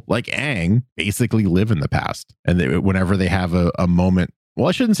people like Aang basically live in the past. And whenever they have a moment, well,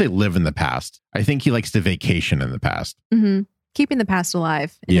 I shouldn't say live in the past. I think he likes to vacation in the past. Keeping the past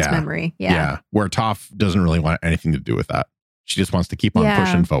alive in his memory. Yeah. Where Toph doesn't really want anything to do with that. She just wants to keep on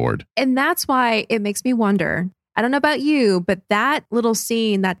pushing forward. And that's why it makes me wonder. I don't know about you, but that little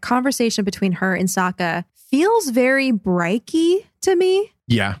scene, that conversation between her and Sokka feels very Brikey to me.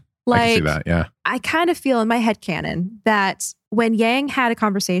 Yeah. Like, I can see that. Yeah. I kind of feel in my headcanon that when Yang had a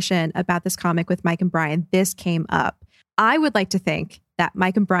conversation about this comic with Mike and Brian, this came up. I would like to think that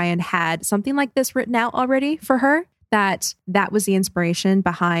Mike and Brian had something like this written out already for her, that was the inspiration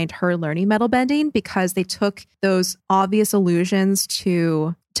behind her learning metal bending, because they took those obvious allusions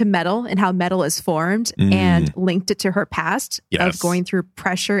to metal and how metal is formed and linked it to her past of going through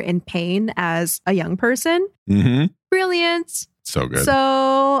pressure and pain as a young person. Brilliant. So good.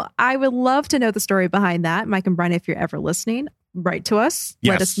 So I would love to know the story behind that. Mike and Brian, if you're ever listening, write to us.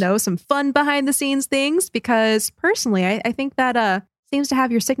 Yes. Let us know some fun behind the scenes things, because personally, I think that seems to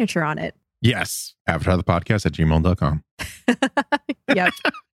have your signature on it. Yes. avatarthepodcast@gmail.com. Yep.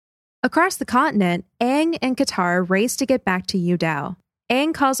 Across the continent, Aang and Katara race to get back to Yu Dao.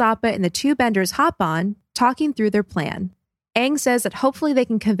 Aang calls Appa and the two benders hop on, talking through their plan. Aang says that hopefully they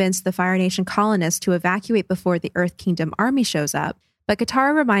can convince the Fire Nation colonists to evacuate before the Earth Kingdom army shows up, but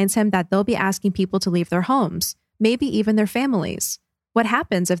Katara reminds him that they'll be asking people to leave their homes, maybe even their families. What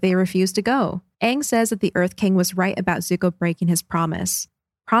happens if they refuse to go? Aang says that the Earth King was right about Zuko breaking his promise.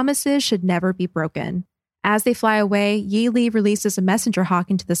 Promises should never be broken. As they fly away, Yi Li releases a messenger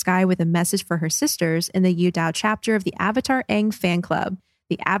hawk into the sky with a message for her sisters in the Yu Dao chapter of the Avatar Aang fan club.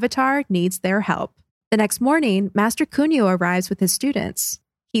 The Avatar needs their help. The next morning, Master Kunio arrives with his students.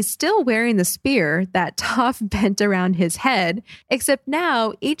 He's still wearing the spear that Toph bent around his head, except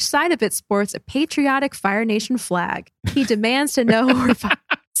now each side of it sports a patriotic Fire Nation flag. He demands to know where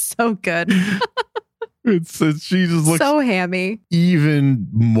so good. She just looks so hammy. Even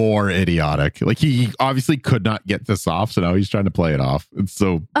more idiotic. Like he obviously could not get this off, so now he's trying to play it off. It's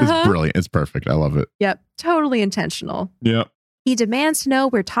brilliant. It's perfect. I love it. Yep. Totally intentional. Yep. He demands to know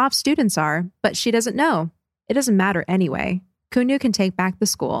where Toph's students are, but she doesn't know. It doesn't matter anyway. Kunio can take back the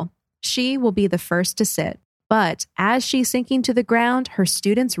school. She will be the first to sit. But as she's sinking to the ground, her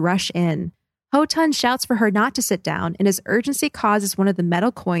students rush in. Hotun shouts for her not to sit down, and his urgency causes one of the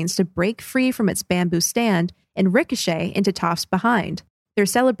metal coins to break free from its bamboo stand and ricochet into Toph's behind. Their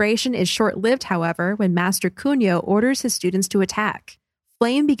celebration is short-lived, however, when Master Kunio orders his students to attack.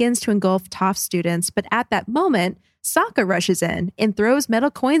 Flame begins to engulf Toph's students, but at that moment, Sokka rushes in and throws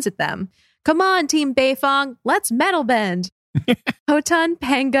metal coins at them. Come on, Team Beifong, let's metal bend. Hotun,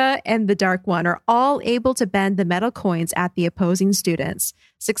 Panga, and the Dark One are all able to bend the metal coins at the opposing students,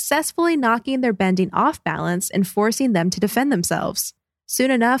 successfully knocking their bending off balance and forcing them to defend themselves. Soon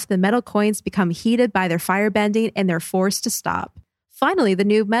enough, the metal coins become heated by their fire bending and they're forced to stop. Finally, the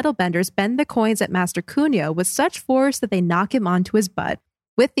new metal benders bend the coins at Master Kunio with such force that they knock him onto his butt.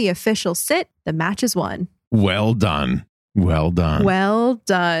 With the official sit, the match is won. Well done. Well done. Well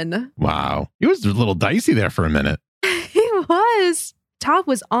done. Wow. It was a little dicey there for a minute. It was. Toph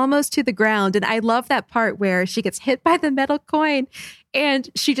was almost to the ground. And I love that part where she gets hit by the metal coin and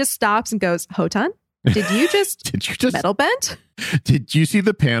she just stops and goes, Hotun, did you just metal bend? Did you see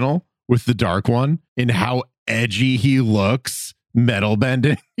the panel with the Dark One and how edgy he looks metal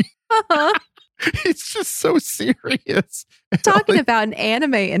bending? Uh-huh. It's just so serious. Talking about an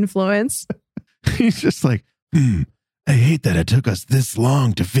anime influence. He's just like, I hate that it took us this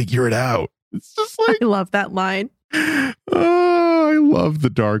long to figure it out. It's just like, I love that line. Oh, I love the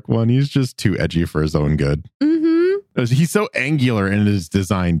Dark One. He's just too edgy for his own good. Mm-hmm. He's so angular in his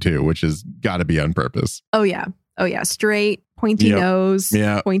design too, which has got to be on purpose. Oh, yeah. Straight, pointy nose,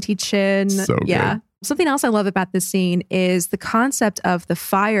 pointy chin. So yeah. Good. Something else I love about this scene is the concept of the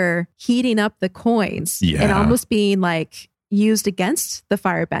fire heating up the coins and almost being like used against the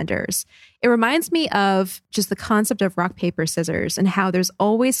firebenders. It reminds me of just the concept of rock, paper, scissors and how there's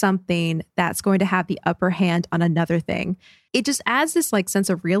always something that's going to have the upper hand on another thing. It just adds this like sense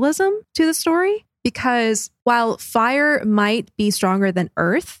of realism to the story because while fire might be stronger than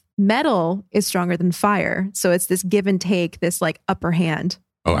earth, metal is stronger than fire. So it's this give and take, this like upper hand.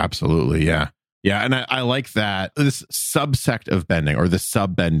 Oh, absolutely. Yeah. Yeah. And I like that this subsect of bending or the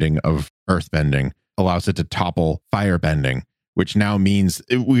sub-bending of earth bending allows it to topple fire bending, which now means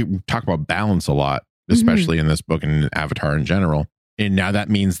we talk about balance a lot, especially in this book and in Avatar in general. And now that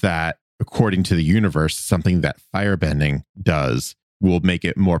means that according to the universe, something that fire bending does will make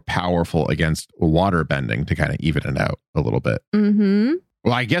it more powerful against water bending to kind of even it out a little bit. Mm-hmm.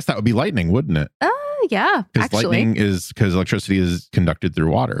 Well, I guess that would be lightning, wouldn't it? Yeah, because lightning is because electricity is conducted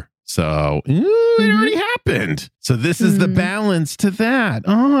through water. So it already happened. So this is the balance to that.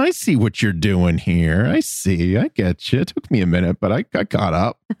 Oh, I see what you're doing here. I see. I get you. It took me a minute, but I got caught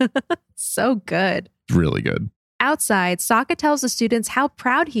up. So good. Really good. Outside, Sokka tells the students how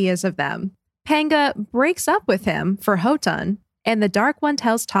proud he is of them. Panga breaks up with him for Hotun, and the Dark One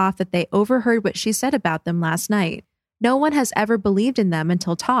tells Toph that they overheard what she said about them last night. No one has ever believed in them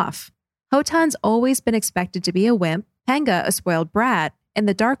until Toph. Hotun's always been expected to be a wimp, Panga a spoiled brat, and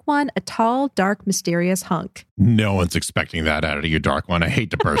the Dark One a tall, dark, mysterious hunk. No one's expecting that out of you, Dark One. I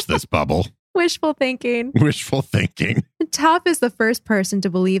hate to burst this bubble. Wishful thinking. Wishful thinking. Toph is the first person to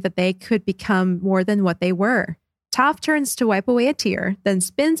believe that they could become more than what they were. Toph turns to wipe away a tear, then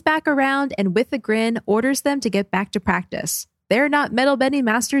spins back around and with a grin orders them to get back to practice. They're not metal bending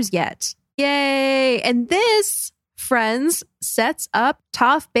masters yet. Yay! And this, friends, sets up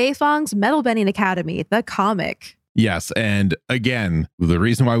Toph Beifong's Metal Bending Academy, the comic. Yes. And again, the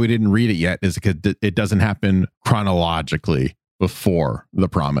reason why we didn't read it yet is because it doesn't happen chronologically before the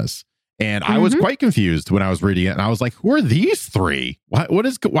promise. And I was quite confused when I was reading it. And I was like, who are these three? Why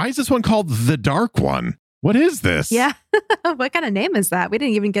is this one called The Dark One? What is this? Yeah. What kind of name is that? We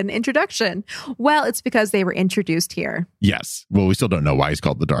didn't even get an introduction. Well, it's because they were introduced here. Yes. Well, we still don't know why he's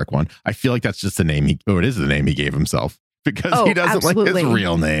called The Dark One. I feel like that's just the name it is the name he gave himself because he doesn't like his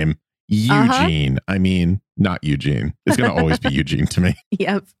real name. Eugene. I mean, not Eugene. It's going to always be Eugene to me.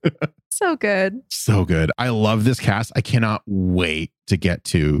 Yep. So good. So good. I love this cast. I cannot wait to get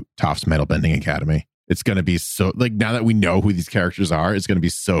to Toph's Metal Bending Academy. It's going to be so, like, now that we know who these characters are, it's going to be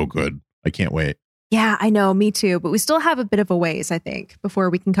so good. I can't wait. Yeah, I know. Me too. But we still have a bit of a ways, I think, before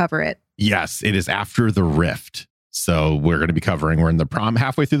we can cover it. Yes, it is after the Rift. So we're going to be covering, we're in the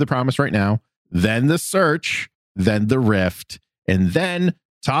halfway through the Promise right now. Then the Search, then the Rift, and then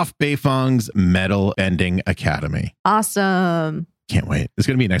Toph Beifong's Metal Bending Academy. Awesome. Can't wait. It's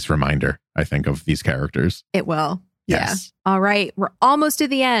going to be a nice reminder, I think, of these characters. It will. Yes. Yeah. All right. We're almost to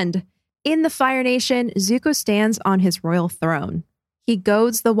the end. In the Fire Nation, Zuko stands on his royal throne. He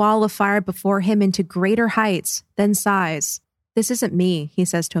goads the wall of fire before him into greater heights, then sighs. This isn't me, he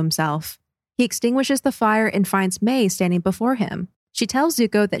says to himself. He extinguishes the fire and finds May standing before him. She tells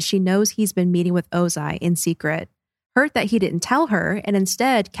Zuko that she knows he's been meeting with Ozai in secret. Hurt that he didn't tell her and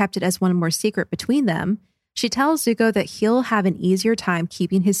instead kept it as one more secret between them, she tells Zuko that he'll have an easier time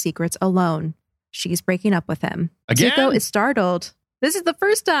keeping his secrets alone. She's breaking up with him. Again? Zuko is startled. This is the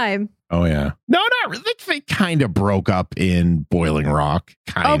first time. Oh, yeah. No, not really. They kind of broke up in Boiling Rock.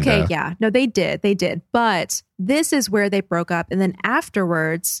 Kinda. Okay, yeah. No, they did. They did. But this is where they broke up. And then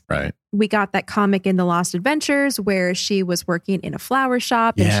afterwards, right, we got that comic in The Lost Adventures where she was working in a flower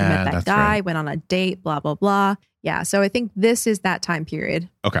shop and she met that guy, went on a date, blah, blah, blah. Yeah, so I think this is that time period.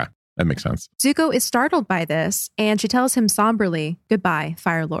 Okay, that makes sense. Zuko is startled by this and she tells him somberly, "Goodbye,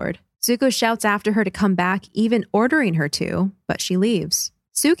 Fire Lord." Zuko shouts after her to come back, even ordering her to, but she leaves.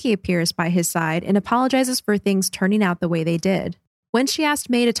 Suki appears by his side and apologizes for things turning out the way they did. When she asked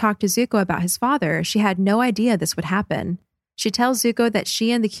May to talk to Zuko about his father, she had no idea this would happen. She tells Zuko that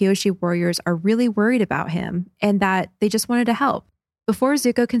she and the Kyoshi warriors are really worried about him and that they just wanted to help. Before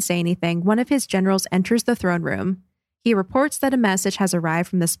Zuko can say anything, one of his generals enters the throne room. He reports that a message has arrived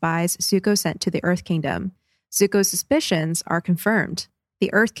from the spies Zuko sent to the Earth Kingdom. Zuko's suspicions are confirmed.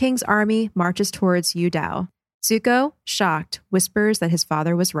 The Earth King's army marches towards Yu Dao. Zuko, shocked, whispers that his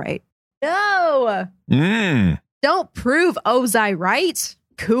father was right. No! Don't prove Ozai right,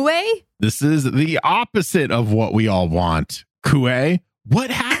 Kue. This is the opposite of what we all want. Kue,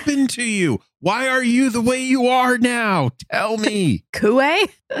 what happened to you? Why are you the way you are now? Tell me. Kue?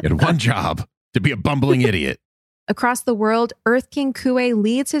 You had one job, to be a bumbling idiot. Across the world, Earth King Kue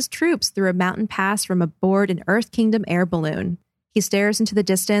leads his troops through a mountain pass from aboard an Earth Kingdom air balloon. He stares into the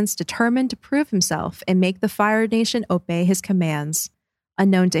distance, determined to prove himself and make the Fire Nation obey his commands.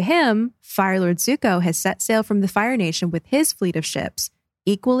 Unknown to him, Fire Lord Zuko has set sail from the Fire Nation with his fleet of ships,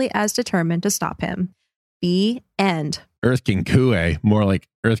 equally as determined to stop him. The end. Earth King Kue, more like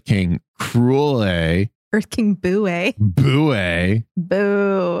Earth King Cruel. Earth King Bue. Bue.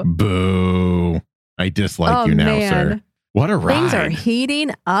 Boo. Boo. I dislike you now, sir. What a ride. Things are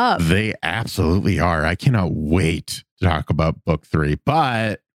heating up. They absolutely are. I cannot wait to talk about book 3,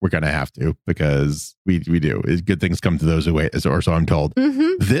 but we're going to have to because we do. Good things come to those who wait, or so I'm told.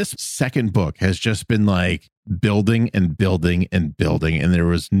 Mm-hmm. This second book has just been like building and building and building, and there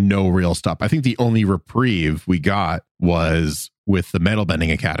was no real stop. I think the only reprieve we got was with the Metal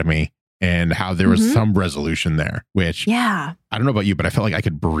Bending Academy and how there was some resolution there, which I don't know about you, but I felt like I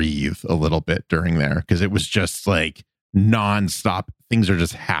could breathe a little bit during there because it was just like nonstop. Things are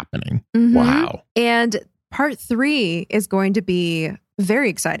just happening. Wow. And part 3 is going to be very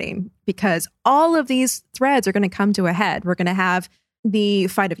exciting because all of these threads are going to come to a head. We're going to have the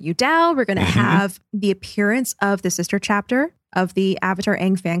fight of Yu Dao. We're going to have the appearance of the sister chapter of the Avatar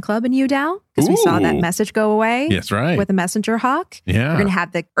Aang fan club in Yu Dao because we saw that message go away. That's right. With the messenger hawk. Yeah. We're going to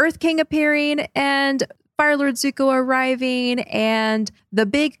have the Earth King appearing and Fire Lord Zuko arriving and the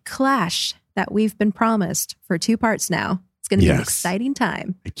big clash that we've been promised for 2 parts now. It's going to be an exciting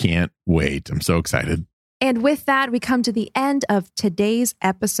time. I can't wait. I'm so excited. And with that, we come to the end of today's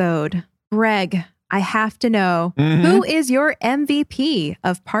episode. Greg, I have to know, who is your MVP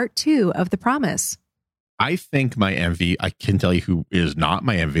of part 2 of The Promise? I think my MVP, I can tell you who is not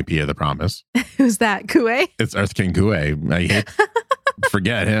my MVP of The Promise. Who's that, Kue? It's Earth King Kue. I hate,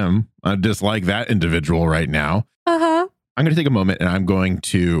 forget him. I dislike that individual right now. I'm going to take a moment and I'm going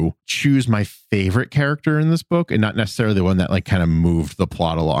to choose my favorite character in this book and not necessarily the one that like kind of moved the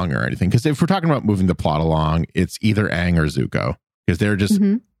plot along or anything. Because if we're talking about moving the plot along, it's either Aang or Zuko because they're just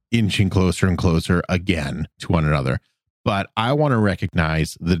inching closer and closer again to one another. But I want to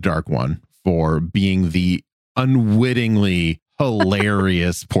recognize the Dark One for being the unwittingly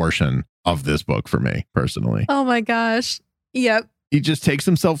hilarious portion of this book for me personally. Oh my gosh. Yep. He just takes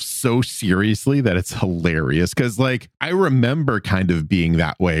himself so seriously that it's hilarious. Because like, I remember kind of being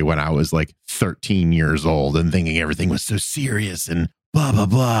that way when I was like 13 years old and thinking everything was so serious and blah, blah,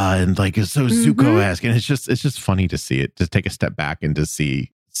 blah. And like, it's so Zuko-esque. And it's just funny to see it, to take a step back and to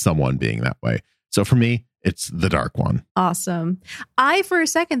see someone being that way. So for me, It's the dark one. Awesome. I, for a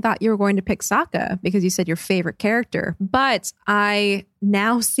second, thought you were going to pick Sokka because you said your favorite character, but I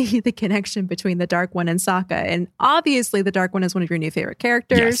now see the connection between the dark one and Sokka. And obviously, the dark one is one of your new favorite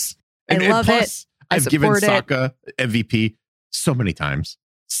characters. Yes. I love plus, it. I've given Sokka MVP so many times.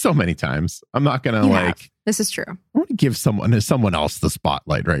 So many times. I'm not going to This is true. I want to give someone else the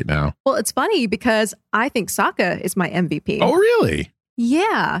spotlight right now. Well, it's funny because I think Sokka is my MVP. Oh, really?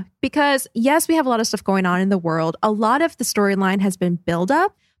 Yeah, because yes, we have a lot of stuff going on in the world. A lot of the storyline has been built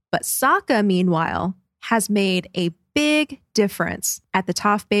up, but Sokka, meanwhile, has made a big difference at the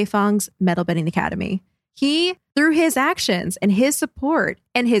Toph Beifong's Metal Bending Academy. He, through his actions and his support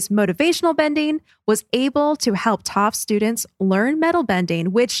and his motivational bending, was able to help Toph students learn metal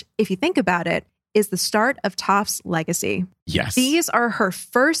bending, which, if you think about it, is the start of Toph's legacy. Yes. These are her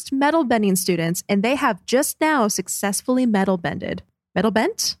first metal bending students, and they have just now successfully metal bent,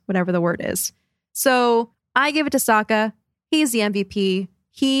 whatever the word is. So I give it to Sokka. He's the MVP.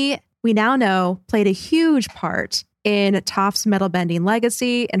 He, we now know, played a huge part in Toph's metal bending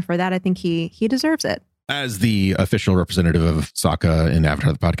legacy. And for that, I think he deserves it. As the official representative of Sokka in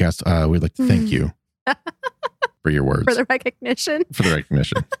Avatar the Podcast, we'd like to thank you for your words. For the recognition.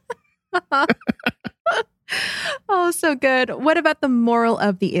 Oh, so good. What about the moral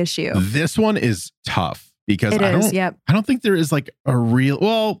of the issue? This one is tough because I don't think there is like a real,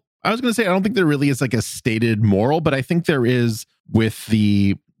 well, I was going to say, I don't think there really is like a stated moral, but I think there is with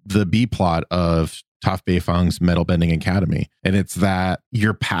the B plot of Toph Beifong's Metal Bending Academy. And it's that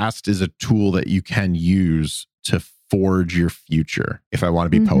your past is a tool that you can use to forge your future, if I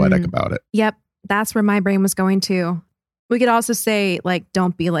want to be poetic about it. Yep. That's where my brain was going to. We could also say, like,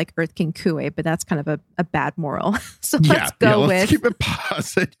 don't be like Earth King Kue, but that's kind of a bad moral. So let's let's keep it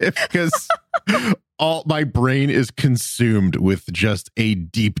positive because all my brain is consumed with just a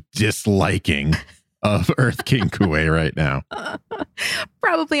deep disliking of Earth King Kue right now.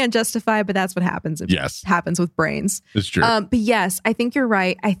 Probably unjustified, but that's what happens. Yes. Happens with brains. It's true. But yes, I think you're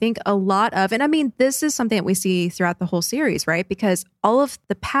right. I think a lot of, and I mean, this is something that we see throughout the whole series, right? Because all of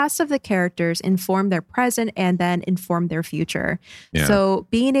the past of the characters inform their present and then inform their future. Yeah. So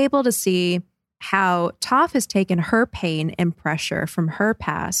being able to see how Toph has taken her pain and pressure from her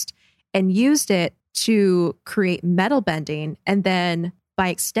past and used it to create metal bending, and then by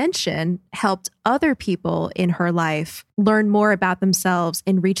extension, helped other people in her life learn more about themselves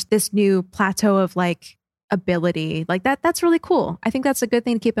and reach this new plateau of like ability. Like that's really cool. I think that's a good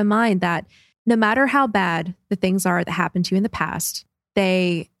thing to keep in mind, that no matter how bad the things are that happened to you in the past,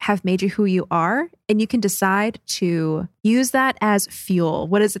 they have made you who you are, and you can decide to use that as fuel.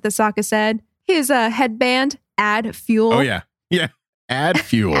 What is it that Sokka said? His headband, add fuel. Oh, yeah. Yeah. Add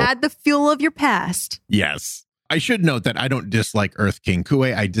fuel. Add the fuel of your past. Yes. I should note that I don't dislike Earth King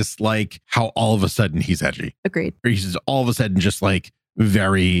Kue. I dislike how all of a sudden he's edgy. Agreed. Or he's all of a sudden just like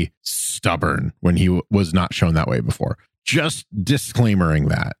very stubborn when he was not shown that way before. Just disclaimering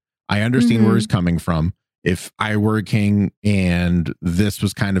that. I understand where he's coming from. If I were a king and this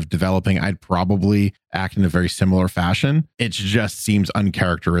was kind of developing, I'd probably act in a very similar fashion. It just seems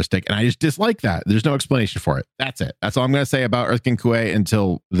uncharacteristic, and I just dislike that. There's no explanation for it. That's it. That's all I'm going to say about Earth King Kue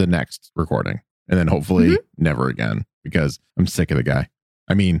until the next recording. And then hopefully never again, because I'm sick of the guy.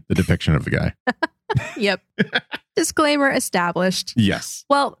 I mean, the depiction of the guy. Yep. Disclaimer established. Yes.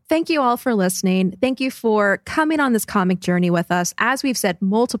 Well, thank you all for listening. Thank you for coming on this comic journey with us. As we've said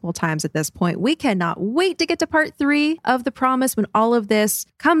multiple times at this point, we cannot wait to get to part 3 of The Promise when all of this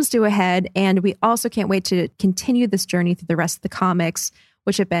comes to a head. And we also can't wait to continue this journey through the rest of the comics,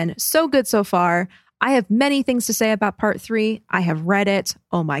 which have been so good so far. I have many things to say about part 3. I have read it.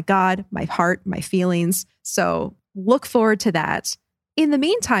 Oh my God, my heart, my feelings. So look forward to that. In the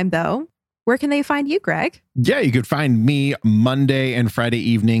meantime, though, where can they find you, Greg? Yeah, you could find me Monday and Friday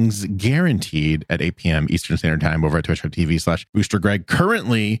evenings, guaranteed at 8 p.m. Eastern Standard Time over at twitch.tv/BoosterGreg.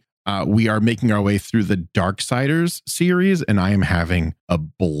 Currently, we are making our way through the Darksiders series, and I am having a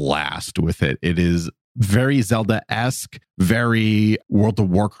blast with it. It is very Zelda-esque, very World of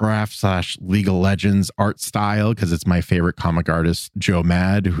Warcraft / League of Legends art style, because it's my favorite comic artist, Joe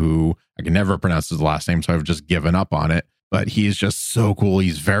Mad, who I can never pronounce his last name, so I've just given up on it. But he's just so cool.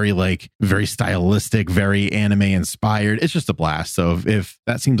 He's very stylistic, very anime inspired. It's just a blast. So if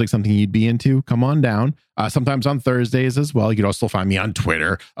that seems like something you'd be into, come on down. Sometimes on Thursdays as well. You can also find me on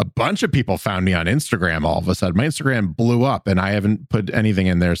Twitter. A bunch of people found me on Instagram all of a sudden. My Instagram blew up, and I haven't put anything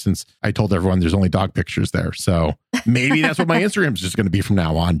in there since I told everyone there's only dog pictures there. So maybe that's what my Instagram is just going to be from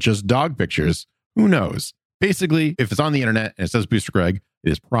now on. Just dog pictures. Who knows? Basically, if it's on the internet and it says Booster Greg, it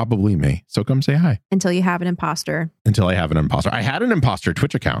is probably me. So come say hi. Until you have an imposter. Until I have an imposter. I had an imposter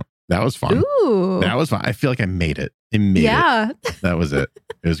Twitch account. That was fun. Ooh. That was fun. I feel like I made it. I made it. That was it.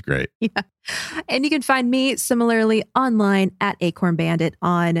 It was great. Yeah. And you can find me similarly online at Acorn Bandit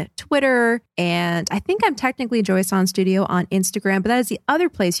on Twitter. And I think I'm technically Joyson Studio on Instagram, but that is the other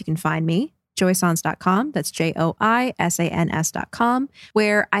place you can find me. Joysons.com. That's JOISANS.com,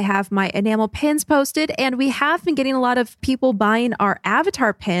 where I have my enamel pins posted. And we have been getting a lot of people buying our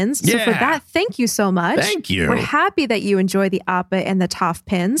avatar pins. So for that, thank you so much. Thank you. We're happy that you enjoy the Appa and the Toph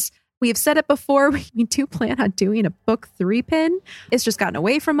pins. We have said it before, we do plan on doing a book 3 pin. It's just gotten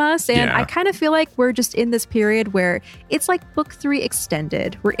away from us. And I kind of feel like we're just in this period where it's like book 3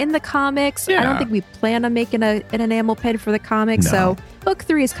 extended. We're in the comics. I don't think we plan on making an enamel pin for the comics. No. So book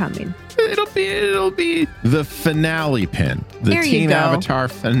 3 is coming. It'll be the finale pin. The Teen Avatar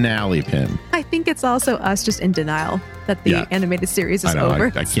finale pin. I think it's also us just in denial that the animated series is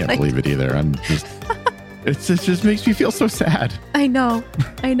over. I can't believe it either. I'm just... It just makes me feel so sad. I know.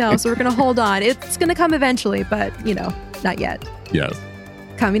 So we're going to hold on. It's going to come eventually, but, not yet. Yes.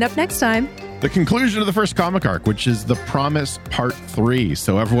 Coming up next time. The conclusion of the first comic arc, which is The Promise Part 3.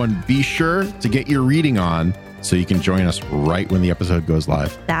 So everyone be sure to get your reading on so you can join us right when the episode goes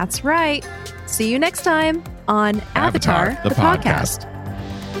live. That's right. See you next time on Avatar the podcast.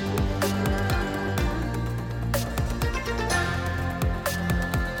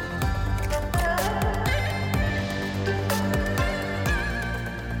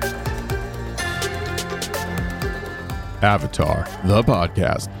 Avatar, the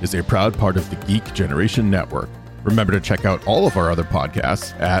podcast, is a proud part of the Geek Generation Network. Remember to check out all of our other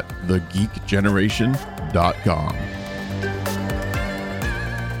podcasts at thegeekgeneration.com.